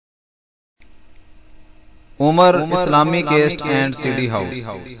Umar Islami guest and CD house,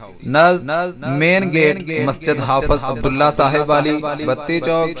 नज़द main gate, मस्जिद हाफिज अब्दुल्ला साहिब वाली, बत्ती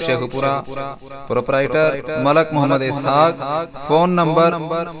चौक, शेखपुरा। प्रोपराइटर मलक मोहम्मद इसहाक। Phone number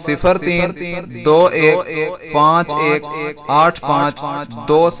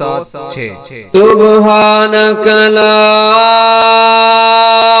 03-21-51-85-276। सुब्हानक ला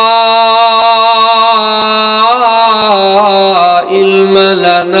इल्म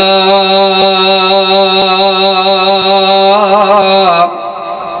लना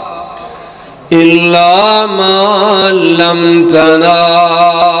इल्ला मा अल्लमतना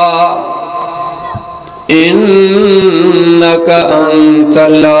इन्नका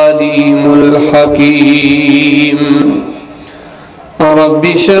अंतल अलीमुल हकीम।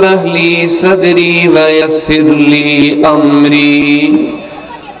 रब्बि शरह ली सदरी व यस्सिर ली अमरी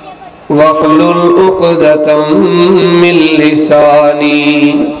वहलुल उक़दतम मिन लिसानी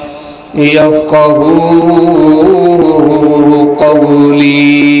यफ़क़हू क़ौली।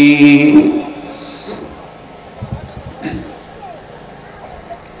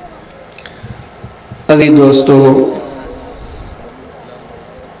 अज़ीज़ दोस्तों,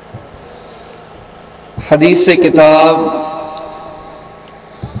 हदीस से किताब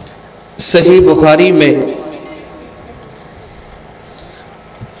सही बुखारी में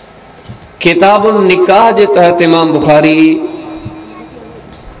किताबुन निकाह जे तहत इमाम बुखारी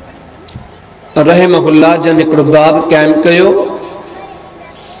रहमहुल्लाह जन हिकिड़ो बाब क़ाइम कयो,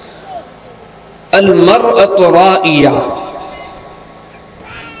 अल मरअतु राइया।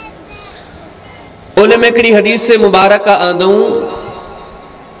 उन में हिकिड़ी हदीस मुबारक आंदऊं,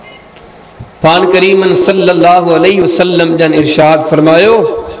 पान करीमन सल्लल्लाहु अलैहि वसल्लम जन इरशाद फरमायो,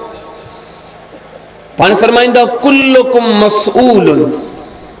 पान फरमाइंदा कुल्लुकुम मसऊलुन,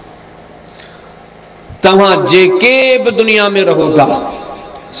 तव्हां जेके बि दुनिया में रहो था,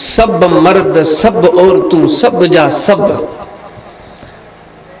 सब मर्द सब औरतूं सब जा सब,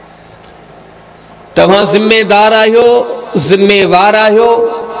 तव्हां जिम्मेदार आहियो, जिम्मेवार आहियो,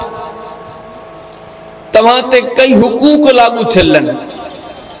 तव्हां ते कई हुकूक लागू थियल आहिनि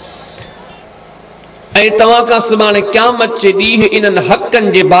ऐं तव्हां खां सुभाणे क़यामत जे ॾींहुं इन्हनि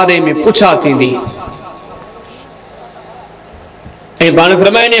हक़नि जे बारे में पुछा थींदी। ऐं पाण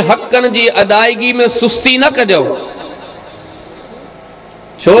फरमाइनि हक़नि जी अदायगी में सुस्ती न कजो,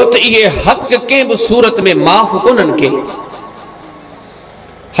 छो त इहे हक़ कंहिं बि सूरत में माफ़ कोन्हनि के।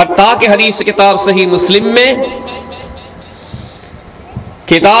 हत्ता के हदीस किताब सही मुस्लिम में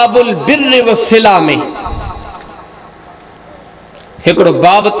किताबुल बिर्र व सिला में हिकिड़ो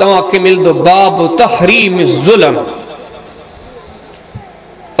बाब तव्हांखे मिलंदो, बाब तहरीम ज़ुल्म।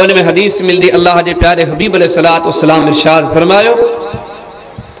 उन में हदीस मिलंदी, अल्लाह जे प्यारे हबीब अलैहिस्सलातु वस्सलाम इरशाद फरमायो,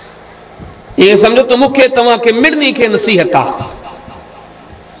 ये समझो तो मूंखे तव्हांखे मिड़नी खे नसीहत आहे,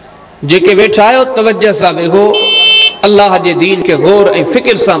 जेके वेठा आहियो तवज्जो सां वेहो, अल्लाह जे दीन खे गौर ऐं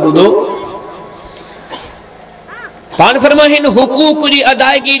फिक्र सां ॿुधो। पाण फरमाइनि हुकूक जी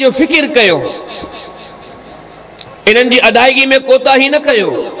अदायगी जो फिक्र कयो, इन्हनि जी अदायगी में कोताही न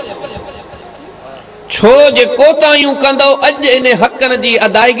कयो, छो जे कोताहियूं कंदो अॼु इन हक़नि जी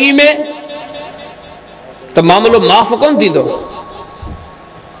अदायगी में त मामलो माफ़ कोन थींदो।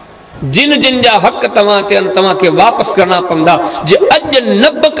 जिन जिन जा हक़ तव्हां ते आहिनि तव्हांखे वापसि करणा पवंदा। जे अॼु न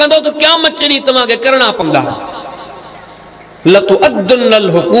बि कंदो त क़यामत जहिड़ी तव्हांखे करणा पवंदा। लतुअद्दुनल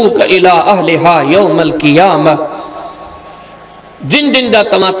हुकूक इला अहलिहा यौमल क़ियामह, जिन जिन जा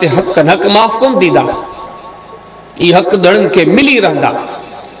तव्हां ते हक़ हक़ माफ़ कोन थींदा, इहे हक़ दड़नि खे मिली रहंदा।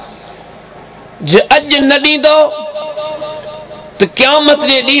 जे अॼु न ॾींदो त क़यामत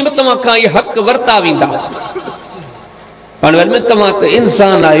जे ॾींहुं में तव्हां खां इहे हक़ वरिता वेंदा। पाण वरी में तव्हां त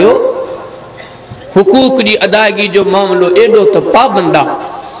इंसान आहियो, हुकूक जी अदायगी जो मामलो एॾो त पाबंद आहे,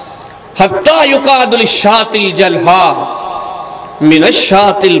 हत्ता युकादुल शातिल जलहा मिन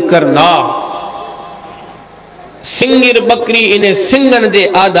शातिल करना। सिंगर बकरी इन सिंगन जे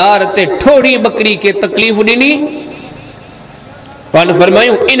आधार ते ठोड़ी बकरी खे तकलीफ़ ॾिनी, पाण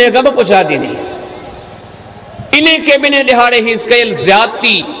फरमायूं इन खां बि पुछा ॾिनी, इन खे बिन ॾिहाड़े ही कयल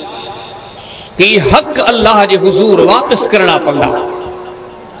ज़्यादती कि हक़ अल्लाह जे हुज़ूर वापसि करणा पवंदा।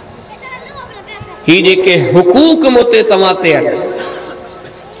 ही जेके हुकूक मोते तव्हां ते आहिनि,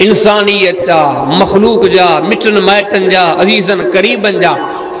 इंसानियत जा, मखलूक जा, मिटनि माइटनि जा, अज़ीज़नि क़रीबनि जा,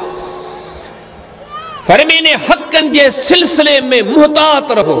 पर इन हक़नि जे सिलसिले में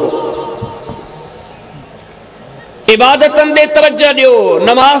मुहतात रहो। इबादतनि ॾे तवज्जो ॾियो,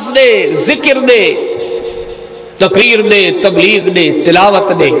 नमाज़ ॾे, ज़िक्र ॾे, तक़रीर ॾे, तबलीग ॾे, तिलावत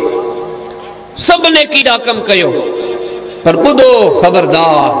ॾे, सब ने कीड़ा कम कयो, पर ॿुधो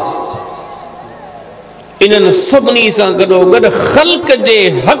ख़बरदार, इन्हनि सभिनी सां गॾोगॾु ख़ल्क़ जे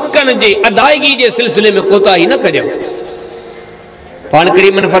हक़नि जे अदायगी जे सिलसिले में कोताही न करियो। पाण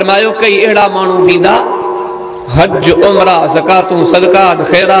करीमन फरमायो कई अहिड़ा माण्हू ॾींदा हज उमरा ज़कातूं सदकात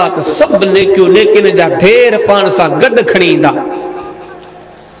ख़ैरात सभु नेकियूं नेकिन जा ढेर पाण सां गॾु खणी ईंदा,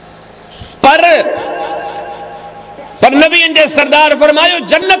 पर नबीअनि जे सरदार फरमायो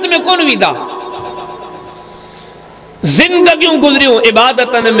जन्नत में कोन वेंदा। जिंदगियूं गुज़रियूं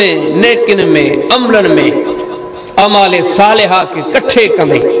इबादतनि में नेकिन में अमलनि में अमाले सालिहा के कठे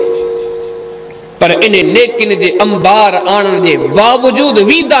कंदे, पर इन नेकिन जे अंबार आणण जे बावजूद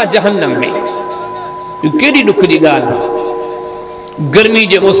वींदा जहन्नम में। केॾी ॾुख जी ॻाल्हि। गर्मी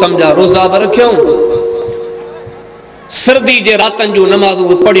जे मौसम जा रोज़ा बि रखियूं, सर्दी जे रातनि जूं नमाज़ूं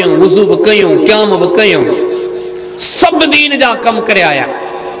बि पढ़ियूं, वुज़ू बि कयूं, क़याम बि कयूं, सभु दीन जा कम करे आया,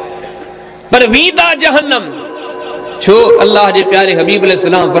 पर वींदा जहन्नम। छो? अल्लाह जे प्यारे हबीब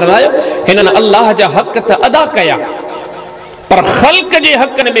अलैहिस्सलाम फरमायो हिननि अल्लाह जा हक़ त अदा कया, पर ख़ल्क़ जे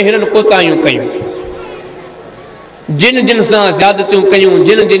हक़नि में हिननि कोताहियूं कयूं, जिन जिन सां ज़्यादतियूं कयूं,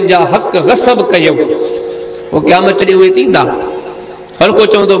 जिन जिन जा हक़ ग़सब कयूं, वो क़यामत ॾींहुं उहे थींदा। हर को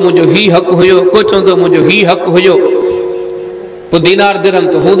चवंदो मुंहिंजो ही हक़ हुयो, को चवंदो मुंहिंजो ही हक़ हुयो। पोइ दीनार दिरहम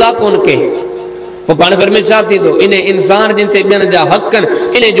त हूंदा कोन के, पोइ पाण घर में छा थींदो? इन इंसान जिन ते ॿियनि जा हक़ आहिनि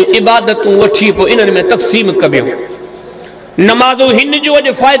इन जूं इबादतूं वठी पोइ इन्हनि में तक़सीम कबियूं। नमाज़ूं हिन जो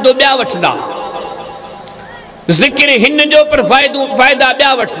अॼु फ़ाइदो ॿिया वठंदा, ज़िक्र हिन जो पर फ़ाइदा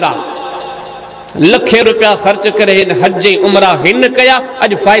ॿिया वठंदा। लखे रुपया ख़र्च करे हिन हज ऐं उमरा हिन कया,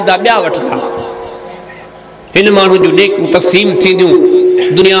 अॼु फ़ाइदा ॿिया वठंदा। हिन माण्हू जूं नेकियूं तक़सीम थींदियूं,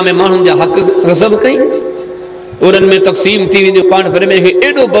 दुनिया में माण्हुनि जा हक़ ग़सब कई, उन्हनि में तक़सीम थी वेंदियूं। पाण पर में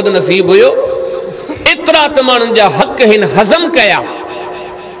एॾो बदनसीब हुयो, एतिरा त माण्हुनि जा हक़ हिन हज़म कया,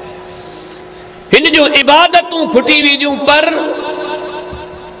 हिन जूं इबादतूं खुटी वेंदियूं,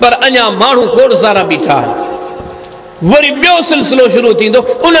 पर अञा माण्हू खोड़ सारा बीठा आहिनि। वरी ॿियो सिलसिलो शुरू थींदो,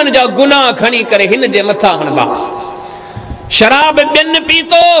 उन्हनि जा गुनाह खणी करे हिन जे मथां हणबा। शराब ॿियनि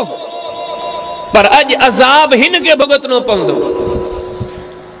पीतो, पर अॼु अज़ाब हिन खे भुगतणो पवंदो।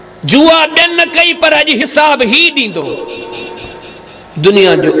 जुआ ॿियनि कई, पर अॼु हिसाब ही ॾींदो।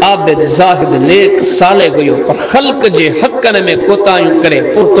 दुनिया जो आबिद ज़ाहिद नेक साले हुयो, पर ख़ल्क़ जे हक़नि में कोताहियूं करे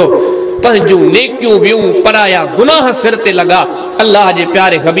पहुतो, पंहिंजूं नेकियूं वियूं, पराया गुनाह सिर ते लॻा। अल्लाह जे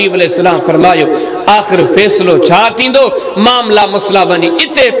प्यारे हबीब अलैहिस्सलाम फरमायो आख़िर फ़ैसिलो छा थींदो? मामला मसला वञी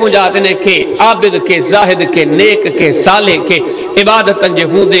इते पुॼा, तिन खे आबिद खे ज़ाहिद खे नेक खे साले खे इबादतनि जे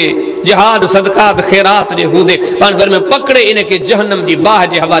हूंदे, जिहाद सदकात ख़ैरात जे हूंदे पाण घर में पकड़े इन खे जहन्नम जी बाहि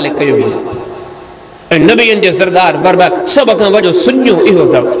जे हवाले कयो वेंदो। ऐं नबीअनि जे सरदार बरबाद सभ खां वॾो सुञो इहो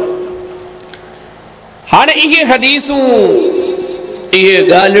अथव। हाणे इहे हदीसूं, इहे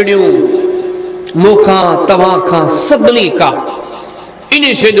ॻाल्हियूं मूंखां तव्हां खां सभिनी खां इन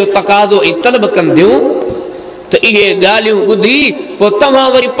शइ जो तक़ाज़ो ऐं तलब कंदियूं त इहे ॻाल्हियूं ॿुधी पोइ तव्हां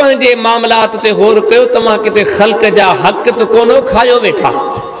वरी पंहिंजे मामलात ते गौर कयो। तव्हां किथे ख़ल्क़ जा हक़ त कोन खायो वेठा।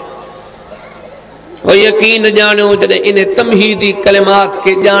 यकीन ॼाणियो जॾहिं इन तमहीदी कलिमात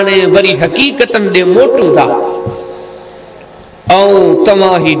खे ॼाणे वरी हक़ीक़तनि ॾे मोटूं था, ऐं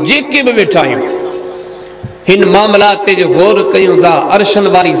तव्हां ही जेके बि वेठा आहियूं हिन मामलात ते गौर कयूं था, अर्शन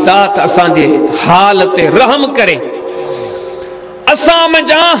वारी ज़ात असांजे हाल ते रहम करे। असां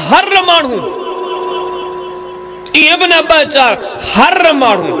जा हर माण्हू, इहे बि न ॿ चार, हर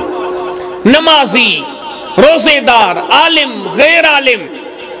माण्हू नमाज़ी, रोज़ेदार, आलिम, गैर आलिम,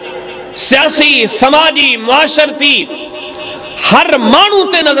 सियासी, समाजी, मुआशरती, हर माण्हू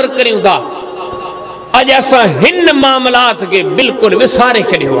ते नज़र करियूं था। अॼु असां हिन मामलात खे बिल्कुलु विसारे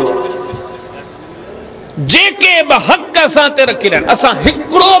छॾियो आहे। जेके बि हक़ असां ते रखियल आहिनि, असां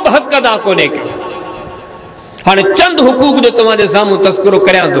हिकिड़ो बि हक़ अदा कोन्हे कयो। हाणे चंद हुकूक जो तव्हांजे साम्हूं तस्करो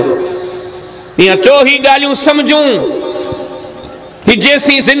करियां थो, या चो ही ॻाल्हियूं सम्झूं। ही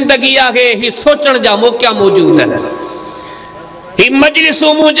जेसी ज़िंदगी आहे, ही सोचण जा मौक़ा मौजूद आहिनि। ही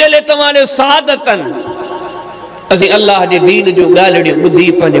मजलिसूं मुंहिंजे लाइ तव्हां लाइ सआदत आहिनि। असीं अल्लाह जे दीन जो ॻाल्हियूं ॿुधी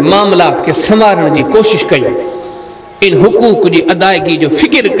पंहिंजे मामलात खे संवारण जी कोशिशि कयूं। इन हुकूक जी अदायगी जो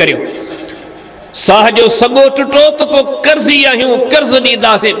फ़िकिर करियो। साह जो सॻो टुटो त पोइ कर्ज़ी आहियूं, कर्ज़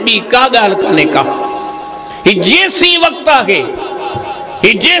ॾींदासीं, ॿी का ॻाल्हि कान्हे का। ही जेसी वक़्तु आहे,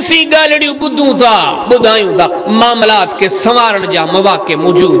 ही जेसी ॻाल्हियूं ॿुधूं था, ॿुधायूं था, मामलात खे संवारण जा मौक़ा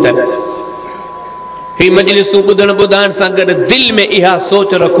मौजूद आहिनि। ही मजलिसूं ॿुधाइण सां गॾु दिलि में इहा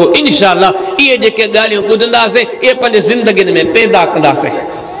सोच रखो, इंशाअल्लाह इहे जेके ॻाल्हियूं ॿुधंदासीं इहे पंहिंजे ज़िंदगियुनि में पैदा कंदासीं।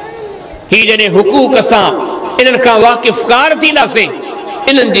 ही जॾहिं हुकूक सां इन्हनि खां वाक़िफ़कार थींदासीं,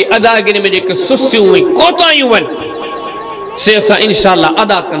 इन्हनि जी अदायगी में जेके सुस्तियूं ऐं कोताहियूं आहिनि से असां इंशाअल्लाह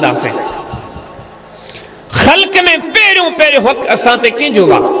अदा कंदासीं। ख़ल्क़ में पहिरियों हक़ असां ते कंहिंजो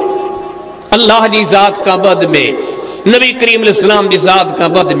आहे? अल्लाह जी ज़ात का बद में, नबी करीम इस्लाम जी ज़ात का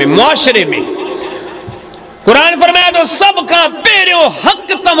बद में, मुआशरे में कुरान फरमाया तो सब का पहिरियों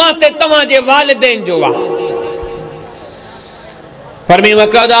हक़ तव्हां ते तव्हां जे वालिदैन जो आहे। फरमी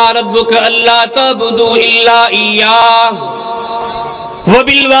वक़दा रब्बुक अल्ला तअबुदू इल्ला इय्याहु व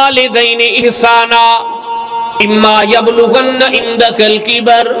बिल वालिदैन इहसाना इम्मा यबलुगन्न इंदकल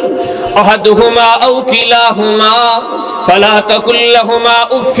किबर अहदुहुमा औ किलाहुमा फला तकुल लहुमा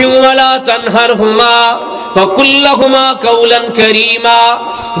उफ्फिन वला तनहरहुमा वकुल लहुमा कौलन करीमा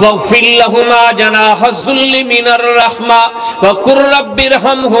वग़फिर लहुमा जनाह ज़ुल्लि मिनर रहमा वकुर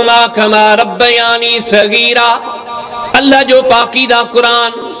रब्बिरहमहुमा कमा रब्बयानी सगीरा। अल्लाह जो पाकीदा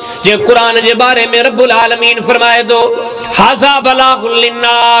कुरान जे कुरान के बारे में रब्बुल आलमीन फरमाए दो हाजा बलागुल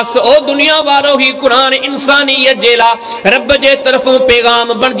लिन्नास, ओ दुनिया वारो ही कुरान इंसानियत जेला रब जे तरफों पैगाम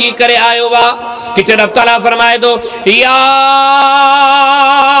बनजी करे आयो वा कि रब ताला फरमाए दो या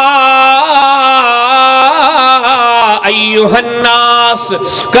अय्युहन्नास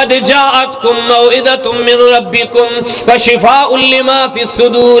कद जाअतकुम मौइदतुम मिन रब्बिकुम व शिफाउल लिमा फिस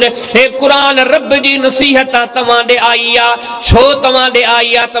सुदूर। हे कुरान रब जी नसीहत तव्हां दे आई आ, छो तव्हां दे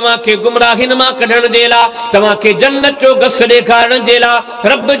आई आ तव्हां के गुमराहिन मां कढण जे ला, तव्हां के जन्नत जो गस ॾेखारण जे ला,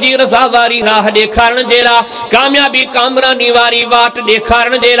 रब जी रज़ा वारी राह ॾेखारण जे ला, कामयाबी कामरानी वारी वाट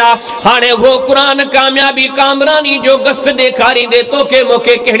ॾेखारण जे ला। हाणे वो कुरान कामयाबी कामरानी जो गस ॾेखारींदे तोखे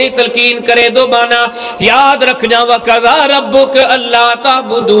मूंखे कहिड़ी तलकीन करे दो बाना याद रखना वक़ज़ा रब्बुक अल्ला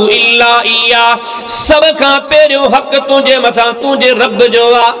तअबुदू इल्ला इय्या, सब खां पहिरियों हक़ तुंहिंजे मथां तुंहिंजे रब जो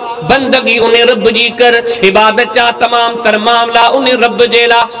आ, बंदगी उन रब जी कर, इबादत जा तमाम तर मामला उन रब जे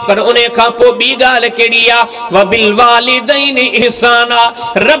ला, पर उन्हें खां पोइ ॿी ॻाल्हि कहिड़ी आ व बिल वालिदैन इहसाना,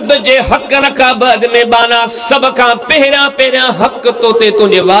 रब जे हक़ रखा बद में बाना सब खां पहिरियां हक़ तो ते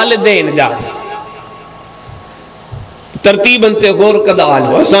तुंहिंजे वालिदैन जा। तरतीबन ते गौर कंदा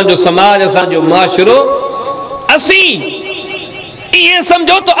हलो, असांजो समाज असांजो माशरो असी ये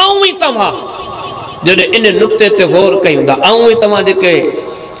समझो तो आऊं ही तव्हां जॾहिं इन नुक़्ते ते गौर कयूं था, आऊं ही तव्हां जेके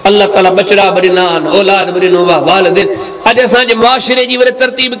अल्लाह ताला बचड़ा बरिना औलाद बरिनो वा वालिदैन, अॼु असांजे मुआशरे जी वरी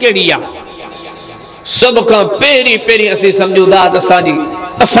तरतीब कहिड़ी आहे? सब खां पहिरीं असीं सम्झूं था त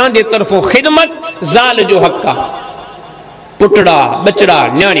असांजे तरफ़ों ख़िदमत ज़ाल जो हक़ आहे, पुटड़ा बचड़ा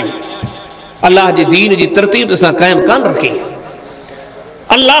न्याणियूं अल्लाह जे दीन जी तरतीब असां क़ाइम कान रखी।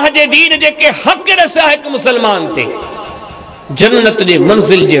 अल्लाह जे दीन जेके हक़ रसिया हिकु मुसलमान ते जन्नत जे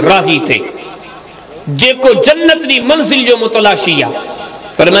मंज़िल जे राही ते, जेको जन्नत जी मंज़िल जो मुतलाशी आहे,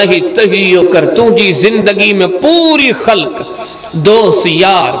 पर मैं ही तहियो कर तुझी जिंदगी में पूरी खल्क दोस्त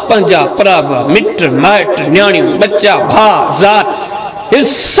यार पंजा प्रभ मिट माइट न्याणियों बच्चा भा ज़ात इस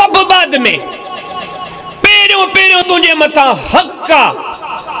सब बाद में पहिरियों तुझे मथा हक़ आ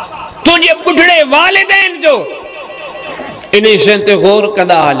तुझे बुढ़ड़े वालिदैन जो। इन शइ ते गौर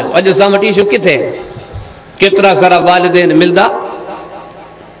कंदा हलो। अॼु असां वटि शो किथे केतिरा सारा वालिदैन मिलंदा,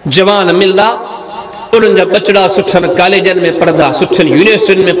 जवान मिलंदा, उन्हनि जा बचड़ा सुठनि कॉलेजनि में पढ़ंदा, सुठनि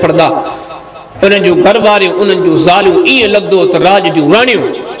यूनिवर्सिटियुनि में पढ़ंदा, उन्हनि जूं घर वारियूं उन्हनि जूं ज़ालियूं ईअं लॻंदो त राज जूं राणियूं,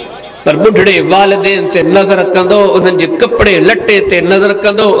 पर बुढ़ड़े वालिदैन ते नज़र कंदो, उन्हनि जे कपिड़े लटे ते नज़र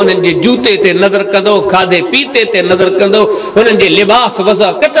कंदो, उन्हनि जे जूते ते नज़र कंदो, खाधे पीते ते नज़र कंदो, उन्हनि जे लिबास वज़ा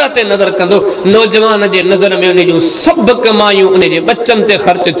कचा ते नज़र कंदो। नौजवान जे नज़र में उन जूं सभु कमायूं उन जे बच्चनि ते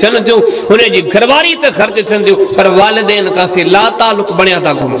ख़र्च थियनि थियूं, उन जी घरवारी ते ख़र्च थियनि थियूं, पर वालिदैन खां से लातालुक बणिया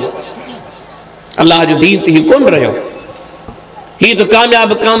था घुमनि। अल्लाह जो दीन ते ही कोन रहियो। ही तो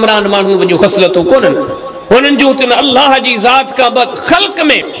कामयाब कामरान माण्हुनि जूं ख़सलतूं कोन्हनि, उन्हनि जूं तिन अल्लाह जी ज़ात का बद ख़ल्क़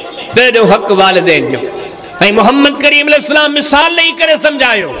में पहिरियों हक़ वालिदैन जो। ऐं मोहम्मद करीम अलैहिस्सलाम मिसाल ॾेई करे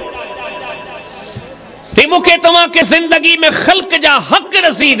सम्झायो कि मूंखे तव्हांखे ज़िंदगी में ख़ल्क़ जा हक़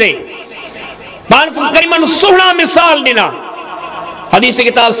रसीदे। पाण करीमन सुहिणा मिसाल ॾिना। हदीस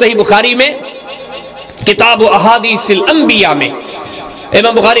किताब सही बुखारी में किताब अहादीसिल अंबिया में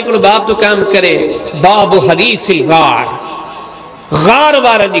इमाम बुखारी को बाब तो काम करे बाब हदीसिल गार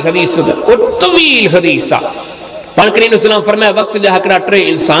वारनि जी हदीस, वो तवील हदीस आहे। पाण करीम अलैहिस्सलाम फरमाया वक़्त जा हिकिड़ा टे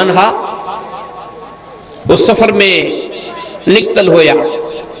इंसान हा, वो सफ़र में निकतल हुया,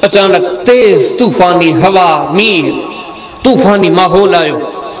 अचानक तेज़ तूफ़ानी हवा मींहुं तूफ़ानी माहौल आयो।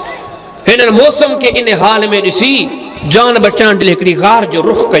 हिन मौसम के इन हाल में ॾिसी जान बचाइण जे लाइ हिकिड़ी गार जो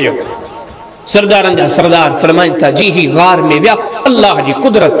रुख कयो। सरदारनि जा सरदार फरमाइनि था जी ही गार में विया अल्लाह जी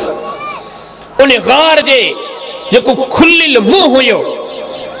कुदरत। उन गार जे जेको खुलियल मुंहुं हुयो,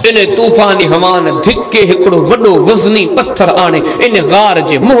 इन तूफ़ानी हवान धिके हिकिड़ो वॾो वज़नी पत्थर आणे इन गार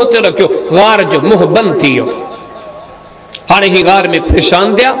जे मुंहं ते रखियो, गार जो मुंहुं बंदि थी वियो। हाणे ही गार में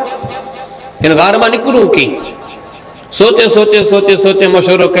परेशान थिया, हिन गार मां निकिरूं की? सोचे सोचे सोचे सोचे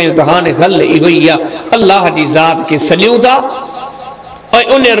मशवरो कयूं त हाणे हल इहो ई आहे, अल्लाह जी ज़ात खे सॼूं था,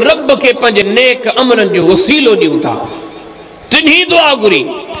 और उन्हें रब के पंजे नेक अमलन जो वसीलो ॾियूं था। टिन्ही दुआ घुरी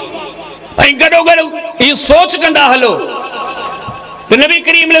ऐं गॾो गॾु ये सोच कंदा हलो तो नबी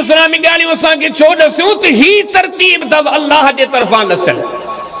करीम अलैहिस्सलाम जी ॻाल्हियूं असांखे छो ॾसियूं त ही तरतीब अथव अल्लाह जे तरफ़ां ॾसियल।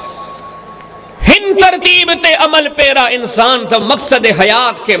 हिन तरतीब ते अमल पेरा इंसान त मक़सद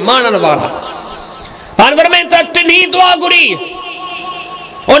हयात के मानण वारा। हाणे में त टिन्ही दुआ घुरी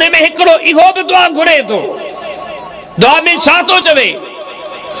उन में हिकिड़ो इहो बि दुआ घुरे थो। दुआ में छा थो चवे?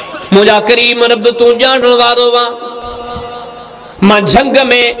 मुंहिंजा करीम रब तूं ॼाणण वारो वा, मां झंग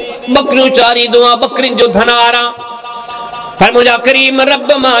में बकरियूं चारींदो आहियां, बकरियुनि जो धनारा। पर मुंहिंजा करीम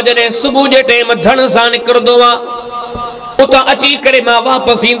रब मां जॾहिं सुबुह जे टाइम धन सां निकिरंदो आहियां, उतां अची करे मां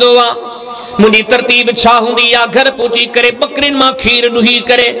वापसि ईंदो आहियां। मुंहिंजी तरतीब छा हूंदी आहे? घर पहुची करे बकरियुनि मां खीर ॾुही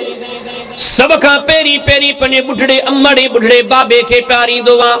करे सब खां पहिरीं पहिरीं पंहिंजे बुढ़ड़े अम्मड़े बुढ़ड़े बाबे खे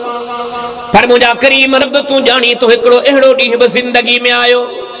प्यारींदो आहियां। पर मुंहिंजा करीम रब तूं ॼाणी तो हिकिड़ो अहिड़ो ॾींहुं बि ज़िंदगी में आयो,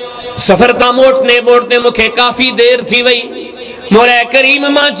 सफ़र तां मोटने मोटने मूंखे काफ़ी देर थी वई। मोला करीम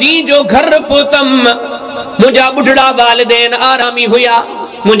मां जी जो घर पहुतमि, मुंहिंजा बुढ़ड़ा वालिदैन आरामी हुया,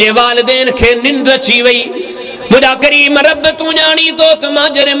 मुंहिंजे वालिदैन खे निंड अची वई। मुंहिंजा करीम रब तूं ॼाणी तो त मां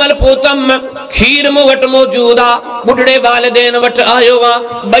जॾहिं महिल पहुतमि खीर मूं वटि मौजूद आ, बुढ़ड़े वालिदैन वटि आयो आ,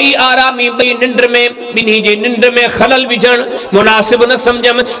 ॿई आरामी ॿई निंड में, ॿिन्ही जी निंड में खलल विझण मुनासिब न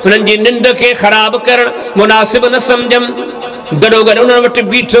सम्झमि, हुननि जी निंड खे ख़राब करण मुनासिब न सम्झमि। गॾो गॾु उन्हनि वटि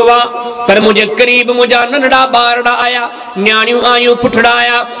बीठो आ, पर मुंहिंजे करीब मुंहिंजा नंढड़ा ॿारड़ा आया, न्याणियूं आयूं, पुठड़ा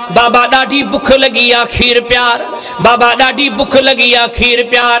आया। बाबा ॾाढी बुख लॻी आ, खीर प्यार, बाबा ॾाढी बुख लॻी आ, खीर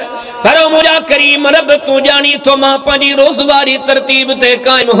प्यार। पर मुंहिंजा करीम रब तूं ॼाणी तो मां पंहिंजी रोज़वारी तरतीब ते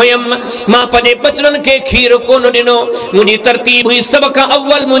क़ाइमु हुयमि। मां पंहिंजे बचड़नि खे खीर कोन ॾिनो। मुंहिंजी तरतीब हुई सभ खां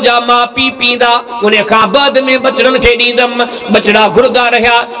अव्वल मुंहिंजा माउ पीउ पींदा, उन खां बाद में बचड़नि खे ॾींदमि। बचड़ा घुरदा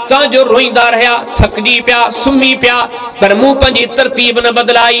रहिया, तांजो रोईंदा रहिया, थकिजी पिया, सुम्ही पिया, पर मूं पंहिंजी तरतीब न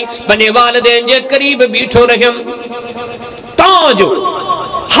बदलाई, पंहिंजे वालिदैन जे करीब बीठो रहियमि। तांजो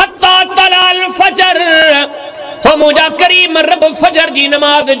हत्ता तलाल फजर, हो मुंहिंजा करीम रब फजर जी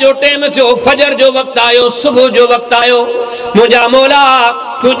नमाज जो टाइम थियो, फजर जो वक़्तु आयो, सुबुह जो वक़्तु आयो। मुंहिंजा मौला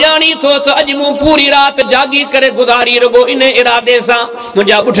तूं ॼाणी थो त अॼु मूं पूरी राति जागी करे गुज़ारी रुगो इन इरादे सां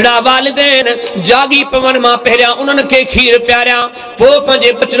मुंहिंजा बुढ़ड़ा वालिदैन जागी पवनि, मां पहिरियां उन्हनि खे खीर प्यारियां, पोइ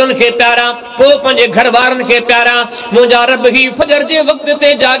पंहिंजे बचड़नि खे प्यारियां, पोइ पंहिंजे घर वारनि खे प्यारियां। मुंहिंजा रब ही फजर जे वक़्त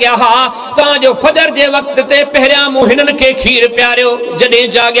ते जाॻिया हा, तव्हांजो फजर जे वक़्त ते पहिरियां मूं हिननि खे खीर प्यारियो, जॾहिं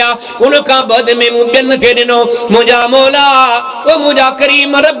जाॻिया उन खां बाद में मूं ॿियनि खे ॾिनो। मुंहिंजा मौला ओ मुंहिंजा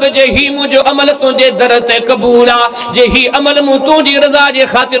करीम रब जे ही मुंहिंजो अमल तुंहिंजे दर ते क़बूल आहे, जे ही अमल मूं तुंहिंजी रज़ा जे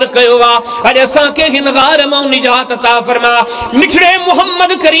ख़ातिर कयो आहे। अॼु असांखे हिन गार मां निजात अता फरमा। मिठड़े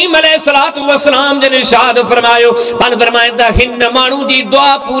मोहम्मद करीम अलैहिस्सलातु वस्सलाम जन इरशाद फरमायो, पाण फरमाईंदा हिन माण्हू जी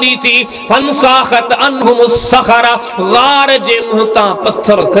दुआ पूरी थी, फनसाखत अनहुम सखरा, गार जे मुंह तां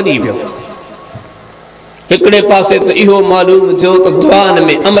पत्थर खड़ी वियो। हिकड़े पासे तो इहो मालूम थियो त दुआन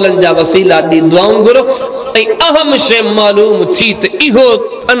में अमलन जा वसीला दी दुआऊं घुरो, ऐं अहम शइ मालूम थी त इहो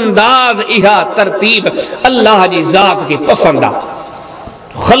अंदाज, इहा तरतीब अल्लाह जी ज़ात खे पसंद आहे।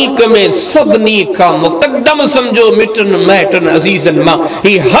 ख़ल्क़ में सभिनी खां मुक़द्दम समझो मिटन मैटन अज़ीज़न मां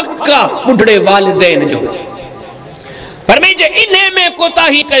ही हक़ आहे बुढ़ड़े वालिदैन जो। पर में जे इन्हे में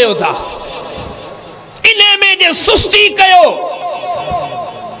कोताही कयो था, इन्हे में जे सुस्ती कयो,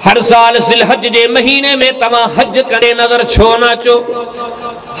 हर साल ज़िलहज जे महीने में तव्हां हज करे नज़र छो न अचो?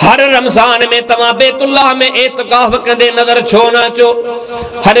 हर रमज़ान में तव्हां बैतुल्लाह में एतिकाफ़ कंदे नज़र छो न अचो?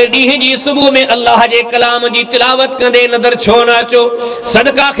 हर ॾींहं जी सुबुह में अल्लाह जे कलाम जी तिलावत कंदे नज़र छो न अचो?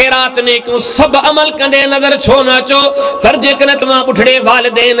 सदका ख़ैरात नेकियूं सभु अमल कंदे नज़र छो न अचो? पर जेकॾहिं तव्हां बुढ़ड़े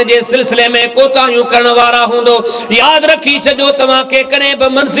वालिदैन जे सिलसिले में कोताहियूं करण वारा हूंदो, यादि रखी छॾियो तव्हांखे कॾहिं बि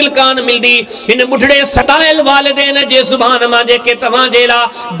मंज़िल कान मिलंदी। हिन बुढ़ड़े सतायल वालिदैन जे ज़ुबान मां जेके तव्हांजे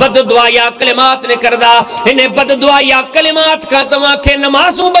लाइ बददुआ कलिमात निकरदा, इन बददुआ कलिमात का तव्हांखे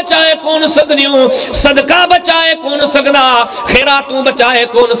नमाज़ूं बचाए कोन सघंदियूं, सदका बचाए कोन सघंदा, ख़ैरातूं बचाए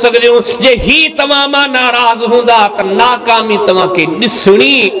कोन सघंदियूं। जे ही तव्हां मां नाराज़ हूंदा त नाकामी तव्हांखे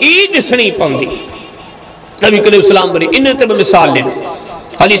ॾिसणी ई ॾिसणी पवंदी। नबी करीम सलाम वरी इन ते बि मिसाल ॾिनो।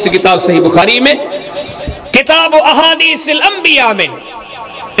 हदीस किताब सही बुखारी में किताब अहादीसिल अंबिया में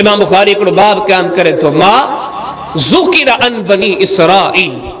इमाम बुखारी हिकिड़ो बाब क़याम करे थो, मां ज़ुकिर अन बनी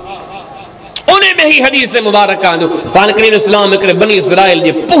इसराइल, उन में ही हदीस मुबारक आंदो। पाण करीम इस्लाम हिकिड़े बनी इसराइल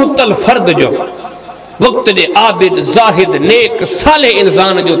जे पुहतल फर्द जो, वक़्त जे आबिद ज़ाहिद नेक साले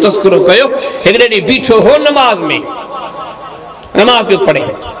इंसान जो तस्करो कयो। हिकिड़े ॾींहुं बीठो हो नमाज में, नमाज पियो पढ़े,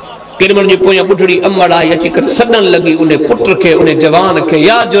 केॾी महिल जी पोयां बुढ़ड़ी अमड़ आई अची करे सॾण लॻी उन पुट खे, उन जवान खे,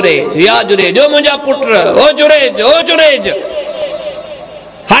 या जुरेज ओ मुंहिंजा पुट, ओ जुरेज।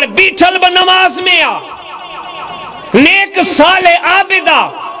 हर बीठल बि नमाज में आ, नेक साले आबिदा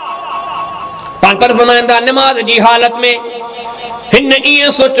पान पर फरमाइंदा नमाज जी हालत में हिन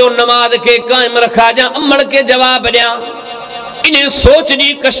इए सोचो नमाज के कायम रखा जा अमड़ के जवाब दिया इन्हें सोच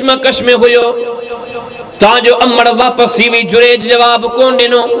जी कश्मकश में हुयो ताजो अमड़ वापस ही भी जुरे जवाब कौन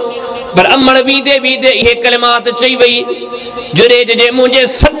दिनो पर अमड़ वीदे वीदे ये कलमात चई वई जुरे जे मुझे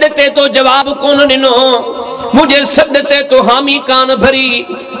सदते तो जवाब कौन दिनो मुझे सदते तो हामी कान भरी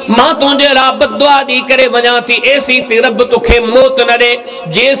मां तुझे रा बददुआ दी करे वञा थी ऐसी ते रब तुखे मौत न दे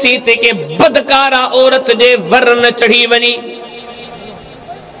जैसी ते के बदकारा औरत जे वर न चढ़ी वनी।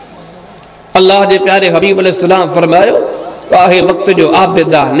 अल्लाह जे प्यारे हबीब अलैहिस्सलाम फरमायो आहे वक्त जो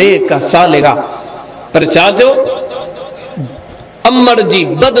आबिदा नेक सालिहा पर छा थियो अमड़ जी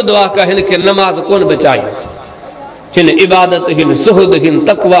बद दुआ का हिन के नमाज कोन बचाई हिन इबादत हिन सुहद हिन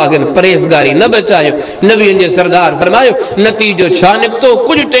तकवा हिन परहेज़गारी न बचायो। नबी जे सरदार फरमायो नतीजो छा निकतो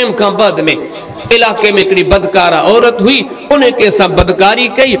कुछ टाइम का बाद में इलाके में हिकिड़ी बदकारा औरत हुई उन्हें के सां बदकारी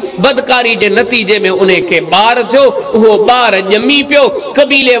कई बदकारी के नतीजे में उन्हें के बार थियो वो बार जमी पियो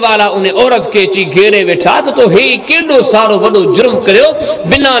कबीले वाला उन्हें औरत के ची घेरे वेठा तो हे केडो सारो वडो जुर्म करियो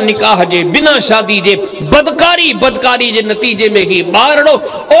बिना निकाह जे बिना शादी जे बदकारी बदकारी जे नतीजे में ही बारड़ो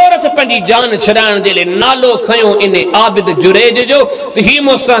औरत पंहिंजी जान छड़ाइण जे लिए नालो खयो इन आबिद जुरेज जो ही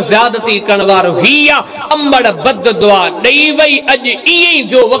मूंसां ज़्यादती करण वारो ही अमड़ बद दुआ ॾेई वई अज इएं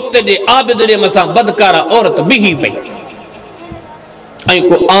जो वक्त जे आबिद जे मथां बदकारा औरत बिही पई ऐं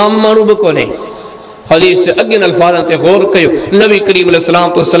को आम माण्हू बि कोन्हे। हदीस अॻियनि अल्फाज़नि ते गौर कयो नबी करीम अलैहिस्सलाम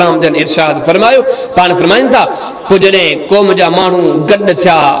तो सलाम जन इरशाद फरमायो पाण फरमाइनि था पोइ जॾहिं क़ौम जा माण्हू गॾु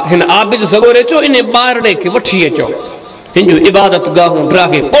थिया हिन आबिद सगोरे चो इन ॿारड़े खे वठी अचो हिन जूं इबादत गाहूं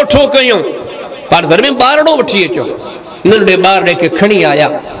ड्राहे कोठो कयूं पाण घर में ॿारड़ो वठी अचो नंढड़े ॿारड़े खे खणी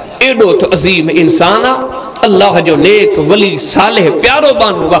आया एॾो त अज़ीम इंसान आहे अल्लाह जो नेक वली सालेह प्यारो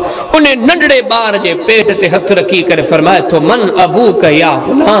बानो हुआ उन्हें नंढड़े बार जे पेट ते हथ रखी करे फरमाए थो मन अबू का या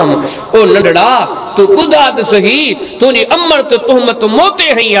गुलाम ओ नंढड़ा तू ॿुधा त सही तुंहिंजी अमड़ त तुहमत मोते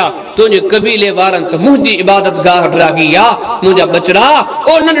हई आ तुंहिंजे कबीले वारनि त मुंहिंजी इबादत गाह ड्रागी आ मुंहिंजा बचड़ा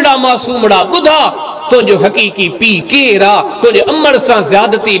ओ नंढड़ा मासूमड़ा ॿुधा तुंहिंजो हकीकी पी केर आहे तुंहिंजे अमड़ सां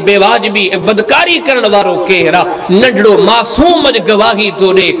ज़्यादती बेवाजिबी ऐं बदकारी करण वारो केर आहे नंढड़ो मासूम जी गवाही थो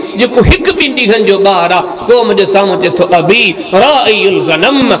ॾे जेको हिकु ॿिनि ॾींहंनि जो ॿार आहे क़ौम जे साम्हूं चए थो अबी राइयुल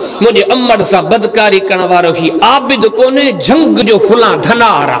गनम मुंहिंजे अमड़ सां बदकारी करण वारो ही आबिद कोन्हे झंग जो फुलां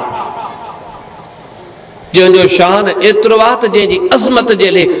धनार आहे जंहिंजो शान एतिरो आहे त जंहिंजी अज़मत जे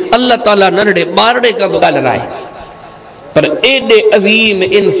लाइ अल्लाह ताला नंढड़े ॿारड़े खां थो ॻाल्हाए पर एडे अज़ीम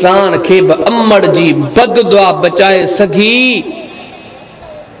इंसान के अमड़ जी बद दुआ बचाए सगी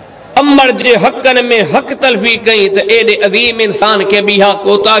अमड़ जे हक़न में हक़ तलफी कई तो एडे अज़ीम इंसान के बिहा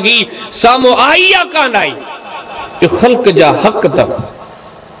कोताही सामो आई या कान आई ख़ल्क़ जा हक़ तब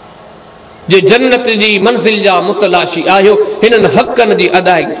जे जन्नत जी मंजिल जा मुतलाशी आयो हिनन हक़न जी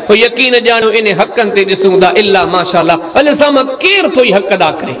अदायगी हो यकीन जानो इन हक़न ते ॾिसूं था इल्ला माशाअल्लाह अल सामा केर थो ई हक़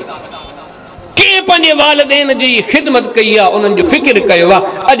अदा करे के पंहिंजे वालिदैन जी ख़िदमत कई आहे उन्हनि जो फ़िक्र कयो आहे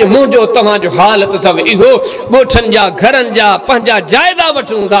अॼु मुंहिंजो तव्हांजो हालत अथव इहो ॻोठनि जा घरनि जा पंहिंजा जाइदा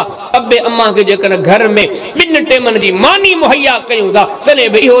वठूं था अबे अम्मा खे जेकॾहिं घर में ॿिनि टेमनि जी मानी मुहैया कयूं था तॾहिं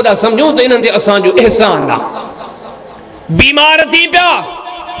बि इहो था सम्झूं त इन्हनि ते असांजो अहसान आहे बीमार थी पिया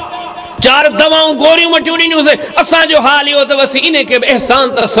चार दवाऊं गोरियूं वठियूं ॾिनियूंसीं असांजो हाल इहो अथव असीं इन खे बि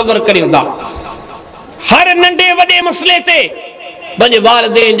अहसान त सबर करियूं था हर नंढे वॾे मसइले ते पंहिंजे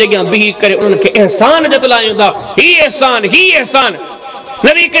वालिदैन जॻह बीही करे उनखे एहसान जतलायूं था ही एहसान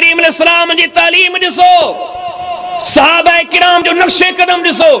नबी करीम अलैहिस्सलाम जी तालीम ॾिसो सहाबा किराम जो नक्शे कदम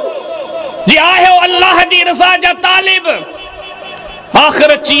ॾिसो जी आहियो अल्लाह जी रज़ा जा तालिब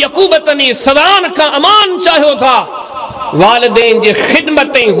आख़िरत जी अक़ूबतनी सदान खां अमान चाहियो था वालिदैन जी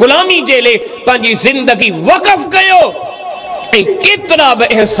ख़िदमत ऐं ग़ुलामी जे लाइ पंहिंजी ज़िंदगी वक़फ़ कयो ऐं केतिरा बि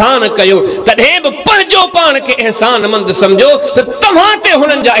एहसान कयो तॾहिं बि पंहिंजो पाण खे एहसानमंद सम्झो त तव्हां ते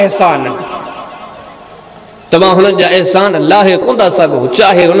हुननि जा एहसान तव्हां हुननि जा एहसान लाहे कोन था सघो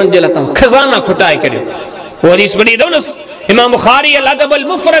चाहे हुननि जे लाइ तव्हां खज़ाना खुटाए करियो वो हदीस पढ़ी अथव न इमाम बुखारी अल अदब अल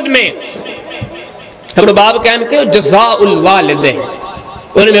मुफ़रद में हिकिड़ो बाब क़ाइमु कयो जज़ाउल वालिदैन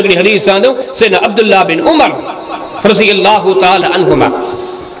उन में हिकिड़ी हदीस आंदो सैयदना अब्दुल्लाह बिन उमर रज़ियल्लाहु ताला अन्हुमा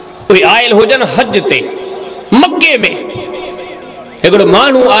उहे आयल हुजनि हज ते मक्के में हिकिड़ो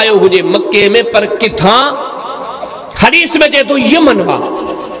माण्हू आयो हुजे मक्के में पर किथां हदीस में चए थो यमन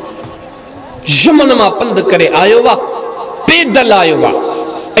मां पंधु करे आयो आहे पैदल आयो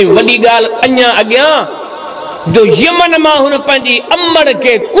आहे ऐं वॾी ॻाल्हि अञा अॻियां जो यमन मां हुन पंहिंजी अमड़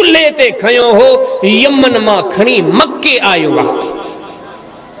खे कुल्हे ते खयो हो यमन मां खणी मक्के आयो आहे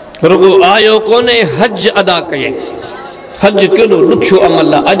रुगो आयो कोन्हे हज अदा कयईं हज केॾो ॾुखियो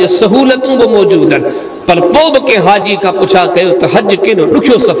अमल आहे अॼु सहूलतूं बि मौजूदु आहिनि पर पोइ बि कंहिं हाजी खां पुछा कयो त हज केॾो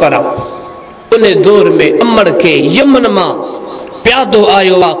ॾुखियो सफ़र आहे। उन दौर में अमड़ खे यमन मां प्यादो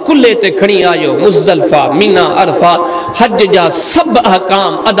आयो आहे, कुल्हे ते खणी आयो, मुज़दलिफ़ा, मीना, अरफा, हज जा सभु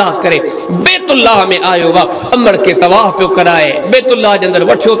अहकाम अदा करे बैतुल्लाह में आयो आहे। अमड़ खे तवाफ़ पियो कराए, बैतुल्लाह जे अंदरि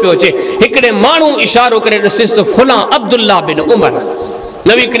वठियो पियो अचे। हिकिड़े माण्हू इशारो करे ॾिसिस, फुलां अब्दुल्लाह बिन उमर,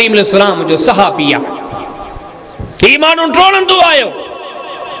 नबी करीम अलैहिस्सलाम जो सहाबी आहे। ही माण्हू डोड़ंदो आयो,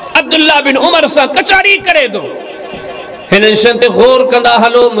 अब्दुल्लाह बिन उमर सां कचारी करे थो। हिननि शयुनि ते गौर कंदा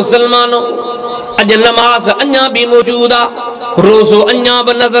हलो मुसलमानो, अॼु नमाज़ अञा बि मौजूद आहे, रोज़ो अञा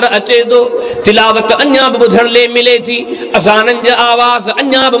बि नज़र अचे थो, तिलावत अञा बि ॿुधण लाइ मिले थी, अज़ाननि जा आवाज़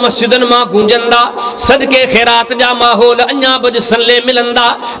अञा बि मस्जिदनि मां गूंजंदा, सदके ख़ैरात जा माहौल अञा बि ॾिसण लाइ मिलंदा।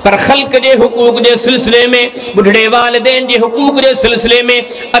 पर ख़ल्क़ जे हुकूक जे सिलसिले में, ॿुढड़े वालिदैन जे हुकूक जे सिलसिले में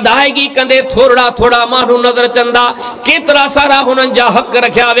अदायगी कंदे थोरा थोरा माण्हू नज़र अचंदा। केतिरा सारा हुननि जा हक़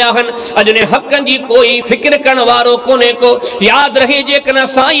रखिया विया आहिनि। अॼु ने हक़नि जी कोई फ़िक्र करण वारो कोन्हे को। यादि रहे, जेकॾहिं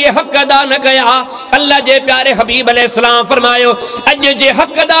असां इहे हक़ अदा न कया, अल्लाह जे प्यारे हबीब अलैहिस्सलाम फरमायो, अॼु जे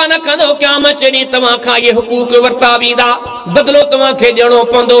हक़ अदा न कंदो, क़यामत जे ॾींहुं तव्हां खां इहे हुकूक वरिता वेंदा, बदिलो तव्हांखे ॾियणो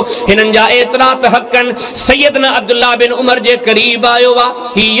पवंदो। हिननि जा एतिरा त हक़नि। सैयदना अब्दुल्लाह बिन उमर जे क़रीब आयो आहे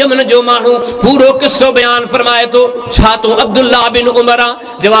ही यमन जो माण्हू, पूरो किस्सो बयान फरमाए थो। छा तूं अब्दुल्लाह बिन उमर आहे?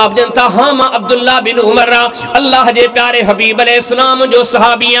 जवाब ॾियनि था, हाँ मां अब्दुल्लाह बिन उमर आहे, अल्लाह जे प्यारे हबीब अलैहिस्सलाम जो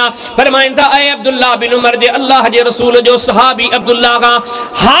सहाबी आहे। फरमाइनि था, ऐं अब्दुल्लाह बिन उमर जे अल्लाह जे रसूल जो सहाबी अब्दुल्लाह खां,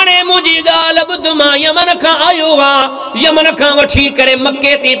 हाणे मुंहिंजी ॻाल्हि ॿुध, मां यमन खां आयो आहे, यमन खां वठी करे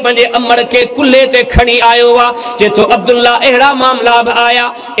मके ते पंहिंजे अमड़ खे कुल्हे ते खणी आयो आहे। चए थो अब्दुल्लाह, अहिड़ा मामला बि आया,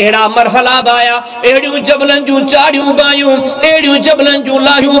 अहिड़ा मरहला बि आया, अहिड़ियूं जबलनि जूं चाढ़ियूं बायूं, अहिड़ियूं जबलनि जूं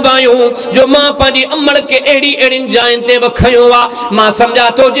लाहियूं बायूं, जो मां पंहिंजी अमड़ खे अहिड़ियुनि जायुनि ते बि खयो आहे। मां सम्झा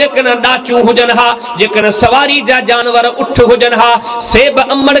थो जेकॾहिं ॾाचूं हुजनि हा, जेकॾहिं सवारी जा जानवर उठ हुजनि हा, से बि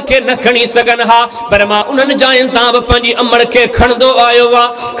अमड़ खे न खणी सघनि हा, पर मां उन्हनि जायुनि तां बि पंहिंजी अमड़ खे खणंदो आयो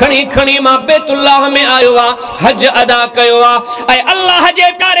आहे। खणी खणी मां बैतुल्लाह में आयो आहे, हज अदा कयो आहे। ऐं अल्लाह जे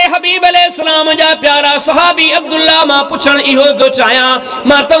प्यारे हबीब अलैहिस्सलाम जा प्यारा सहाबी अब्दुल्लाह, मां पुछण इहो थो चाहियां,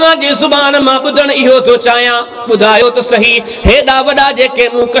 मां तव्हांजी ज़ुबान मां ॿुधण इहो थो चाहियां, ॿुधायो त सही, हेॾा वॾा जेके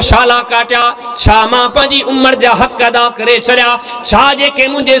मूं कशाला काटिया, छा मां पंहिंजी उमर जा हक़ अदा करे छॾिया? छा जेके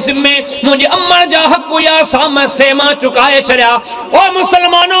मुंहिंजे ज़िम्मे मुंहिंजे अमर जा हक़ हुया, से मां चुकाए छॾिया? ओ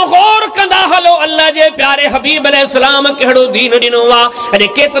मुसलमानो, गौर कंदा हलो, अल्लाह जे प्यारे हबीब अलैहिस्सलाम कहिड़ो दीन ॾिनो आहे। अॼु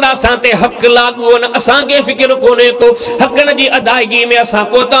केतिरा असां ते हक़ लागू आहिनि, असांखे फ़िक्र कोन्हे को। हक़नि जी अदायगी में असां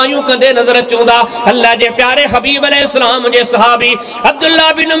कोताहियूं कंदे नज़र अचूं था। अल्लाह जे प्यारे हबीब अलैहिस्सलाम जे सहाबी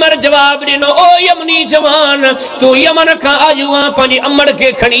अब्दुल्लाह बिन उमर जवाब ॾिनो, ओ यमनी जवान, तूं यमन खां आयो आहे, पंहिंजी अमड़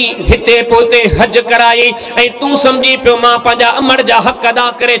खे खणी हिते पोते हज कराई, ऐं तूं सम्झी पियो मां पंहिंजा अमड़ जा हक़ अदा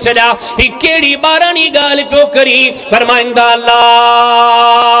करे छॾिया। ही कहिड़ी ॿाराणी ॻाल्हि पियो करी? फरमाईंदा अल्लाह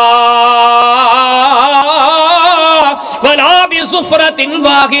वला बिज़ुफ़रतिन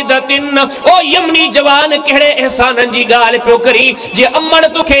वाहिदतिन, ओ यमनी जवान, कहिड़े एहसाननि जी ॻाल्हि पियो करी? जे अमड़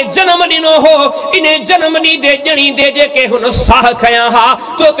तोखे जनम ॾिनो हो, इन जनम ॾींदे ॼणींदे जेके हुन साह खयां हा,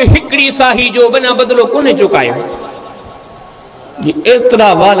 तो त हिकिड़ी साही जो बिना बदिलो कोन्हे चुकायो। एतिरा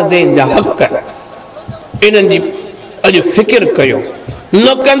वालिदैन जा हक़, इन्हनि जी अॼु फ़िक्र कयो, न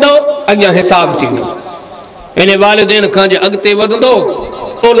कंदो अॻियां हिसाब थींदो। इन वालिदैन खां जे अॻिते वधंदो,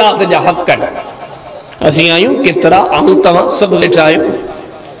 औलाद जा हक़। असीं आहियूं केतिरा, आऊं तव्हां सभु वेठा आहियूं,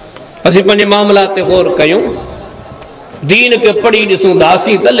 असीं पंहिंजे मामलात ते गौर कयूं, दीन खे पढ़ी ॾिसूं था,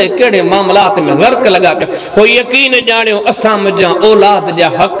 असीं तले कहिड़े मामलात में ग़र्क़ लॻा पिया। हो यकीन ॼाणियो, असां मुंहिंजा औलाद जा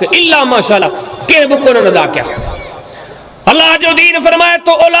हक़ इल्ला माशाअल्लाह कंहिं बि कोन अदा कया। अल्लाह जो दीन फरमाए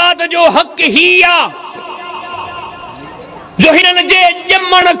तो औलाद जो हक़ ही आहे जो हिननि जे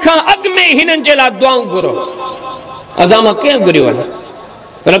ॼमण खां अॻु में हिननि जे लाइ दुआऊं घुरो। असां मां कीअं घुरियो आहे?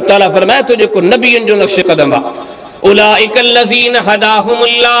 रब ताला फरमाए तो जेको नबियनि जो नक्श कदम आहे, उलाइकल लज़ीन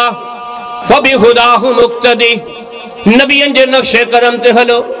हदाहुमुल्लाह फबिहुदाहु मुक्तदी, नबियनि जे नक्शे कदम ते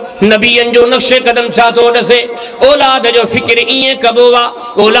हलो। नबियनि जो नक्शे कदम छा थो ॾसे? औलाद जो फ़िक्र ईअं कबो आहे,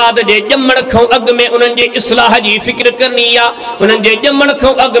 औलाद जे ॼमण खां अॻु में उन्हनि जे इस्लाह जी फ़िक्र करणी आहे, उन्हनि जे ॼमण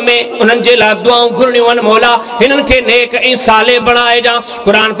खां अॻु में उन्हनि जे लाइ दुआऊं घुरणियूं आहिनि। मौला हिननि खे नेक ऐं साले बणाइजां।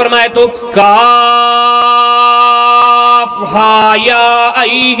 क़ुरान फरमाए थो, या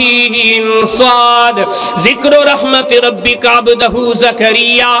अय्यीन साद, ज़िक्र रहमत रब्बिका अब्दहु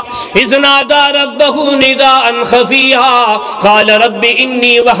ज़करिया इज़ नादा रब्बहु निदाअन खफिया क़ाल रब्बि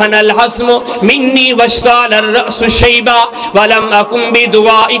इन्नी वहनल अज़्मु मिन्नी वश्ताल अर्रअसु शैबा वलम अकुन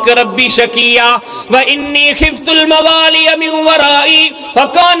बिदुआइक रब्बि शकिया व इन्नी खिफ्तुल मवालिय मिन वराई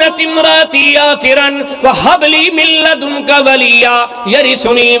फकानत इम्राती आकिरन वहब ली मिन लदुनका वलिया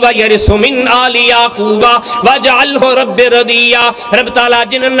यरिसुनी व यरिसु मिन आलि याकूबा वजअलहु रब्बि रदिया रब ताला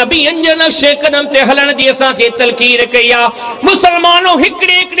जिन नबियन जे नक्शे कदम ते हलण दी असां खे तलकीर कया मुसलमानो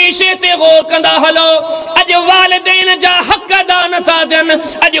हिकड़ी हिकड़ी शे ते गौर कंदा हलो अज वालिदैन जा हक अदा नथा थियन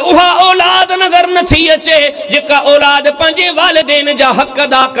अज उहा औलाद नज़र नथी अचे जेका औलाद पंहिंजे वालिदैन जा हक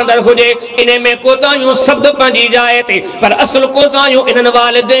अदा कंदड़ हुजे इन में कोताहियूं सभु पंहिंजी जाइ ते पर असुल कोताहियूं इन्हनि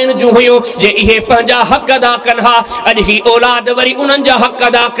वालिदैन जूं हुयूं जे इहे पंहिंजा हक अदा कनि हा अॼु ही औलाद वरी उन्हनि जा हक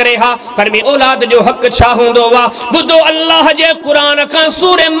अदा करे हा पर में औलाद जो हक छा हूंदो वा ॿुधो अल्लाह जे क़ुरान खां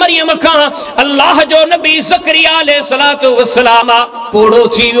सूरे मरियम खां अल्लाह जो नबी ज़करिया अलैहिस्सलातु वस्सलाम पोड़ो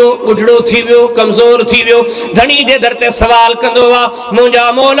थी वियो ॿुढड़ो थी वियो कमज़ोर थी वियो धणी जे दर ते सवाल कंदो वा मुंहिंजा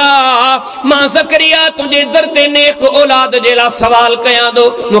मौला मां ज़करिया तुंहिंजे दर ते नेक औलाद जे लाइ सवाल कयां थो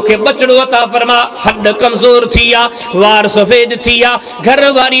मूंखे बचड़ो अता फरमा हॾ कमज़ोर थी विया वार सफ़ेद थी विया घर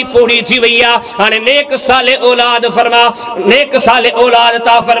वारी पोड़ी थी वई आहे हाणे नेक साले औलाद फरमा नेक साले औलाद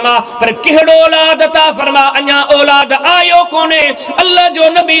अता फरमा पर कहिड़ो औलाद अता फरमा अञा औलाद आयो कोन्हे अल्लाह जो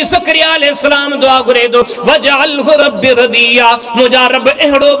नबी ज़करिया अलैहिस्सलाम दुआ घुरे थो वजअलहु रब्बि रदिया मुंहिंजा रब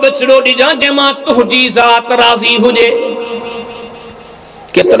अहिड़ो बचड़ो ॾिजां जंहिंमां तुंहिंजी ज़ात राज़ी हुजे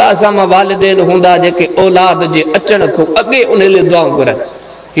केतिरा असां वालिदैन हूंदा जेके औलाद जे अचण खां अॻे उन लाइ दुआ घुरनि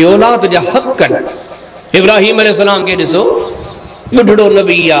ही औलाद जा हक़ आहिनि इब्राहिम अलैहिस्सलाम खे ॾिसो ॿुढड़ो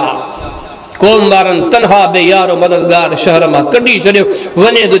नबी आहे क़ौम वारनि तनहा बेयारो मददगार शहर मां कढी छॾियो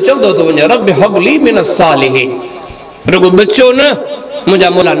वञे तो चवंदो थो वञे रब हबली मिन सालिहीन रुगो बच्चो न मुंहिंजा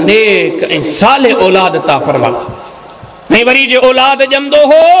मौला नेक ऐं साले औलाद अता फरमा ऐं वरी जे औलाद ॼमंदो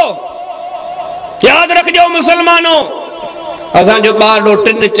हो यादि रखिजो मुसलमानो असांजो ॿारु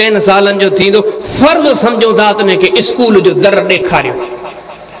 3-4 सालनि जो थींदो फर्ज़ सम्झो था त हिनखे स्कूल जो दर ॾेखारियो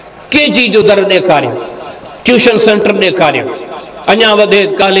केजी जो दर ॾेखारियो ट्यूशन सेंटर ॾेखारियो अञा वधे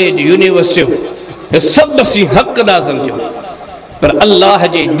कॉलेज यूनिवर्सिटियूं सभु असीं हक़ था सम्झूं पर अल्लाह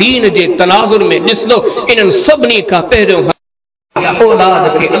जे दीन जे तनाज़ुर में ॾिसंदो इन्हनि सभिनी खां पहिरियों औलाद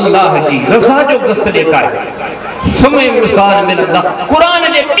खे अल्लाह जी रज़ा जो गस ॾेखारियो समय मिसाल मिलंदा क़ुरान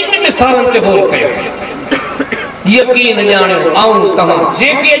जे 2 मिसालनि ते गौर कयो यकीन ॼाणियो ऐं तव्हां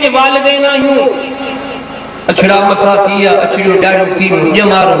जेके अॼु वालिदैन आहियूं अछड़ा मथा थी विया अछड़ियूं ॾाढियूं थी वियूं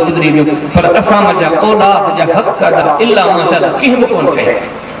ॼमारो गुज़री वियो पर असां जा औलाद जा हक़ अदा इल्ला माशाअल्लाह कंहिं बि कोन कया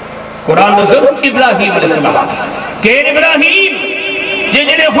क़ुरान में ज़रूरु इब्राहिम अलैहिस्सलाम केर इब्राहिम जे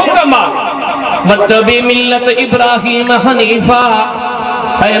जॾहिं हुक्म आहे वतबी मिल्लत इब्राहिम हनीफा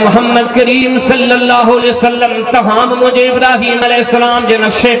ऐ मोहम्मद करीम सल्लल्लाहु अलैहि वसल्लम तमाम मुझे इब्राहिम अलैहिस्सलाम जे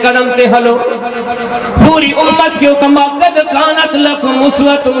नक्शे कदम ते हलो पूरी उम्मत के कमा कद कानत लकुम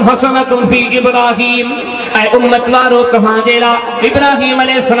उसवतुन हसनतुन फी इब्राहिम ऐ उम्मत वारो तहां जेला इब्राहिम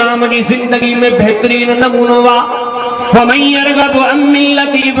अलैहिस्सलाम जी जिंदगी में बेहतरीन नमूनो वा वमन यरगब अन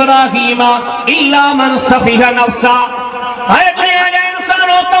मिल्लत इब्राहिम इल्ला मन सफिह नफ्सा ऐ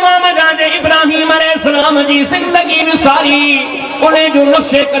इंसानो तमाम जाने इब्राहिम अलैहिस्सलाम जी जिंदगी विसारी उन्हें जो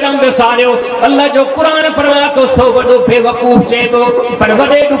नक्शे कदम विसारियो अल्लाह जो कुरान फरमाया तो सो वडो बेवकूफ चे दो पर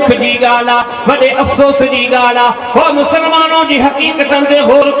वडे दुख जी गाला वडे अफसोस जी गाला हो मुसलमानों जी हकीकतन दे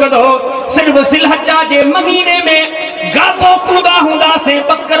गौर करो सिर्फ सिलहजा जे महीने में गाबो कुंदा हुंदा से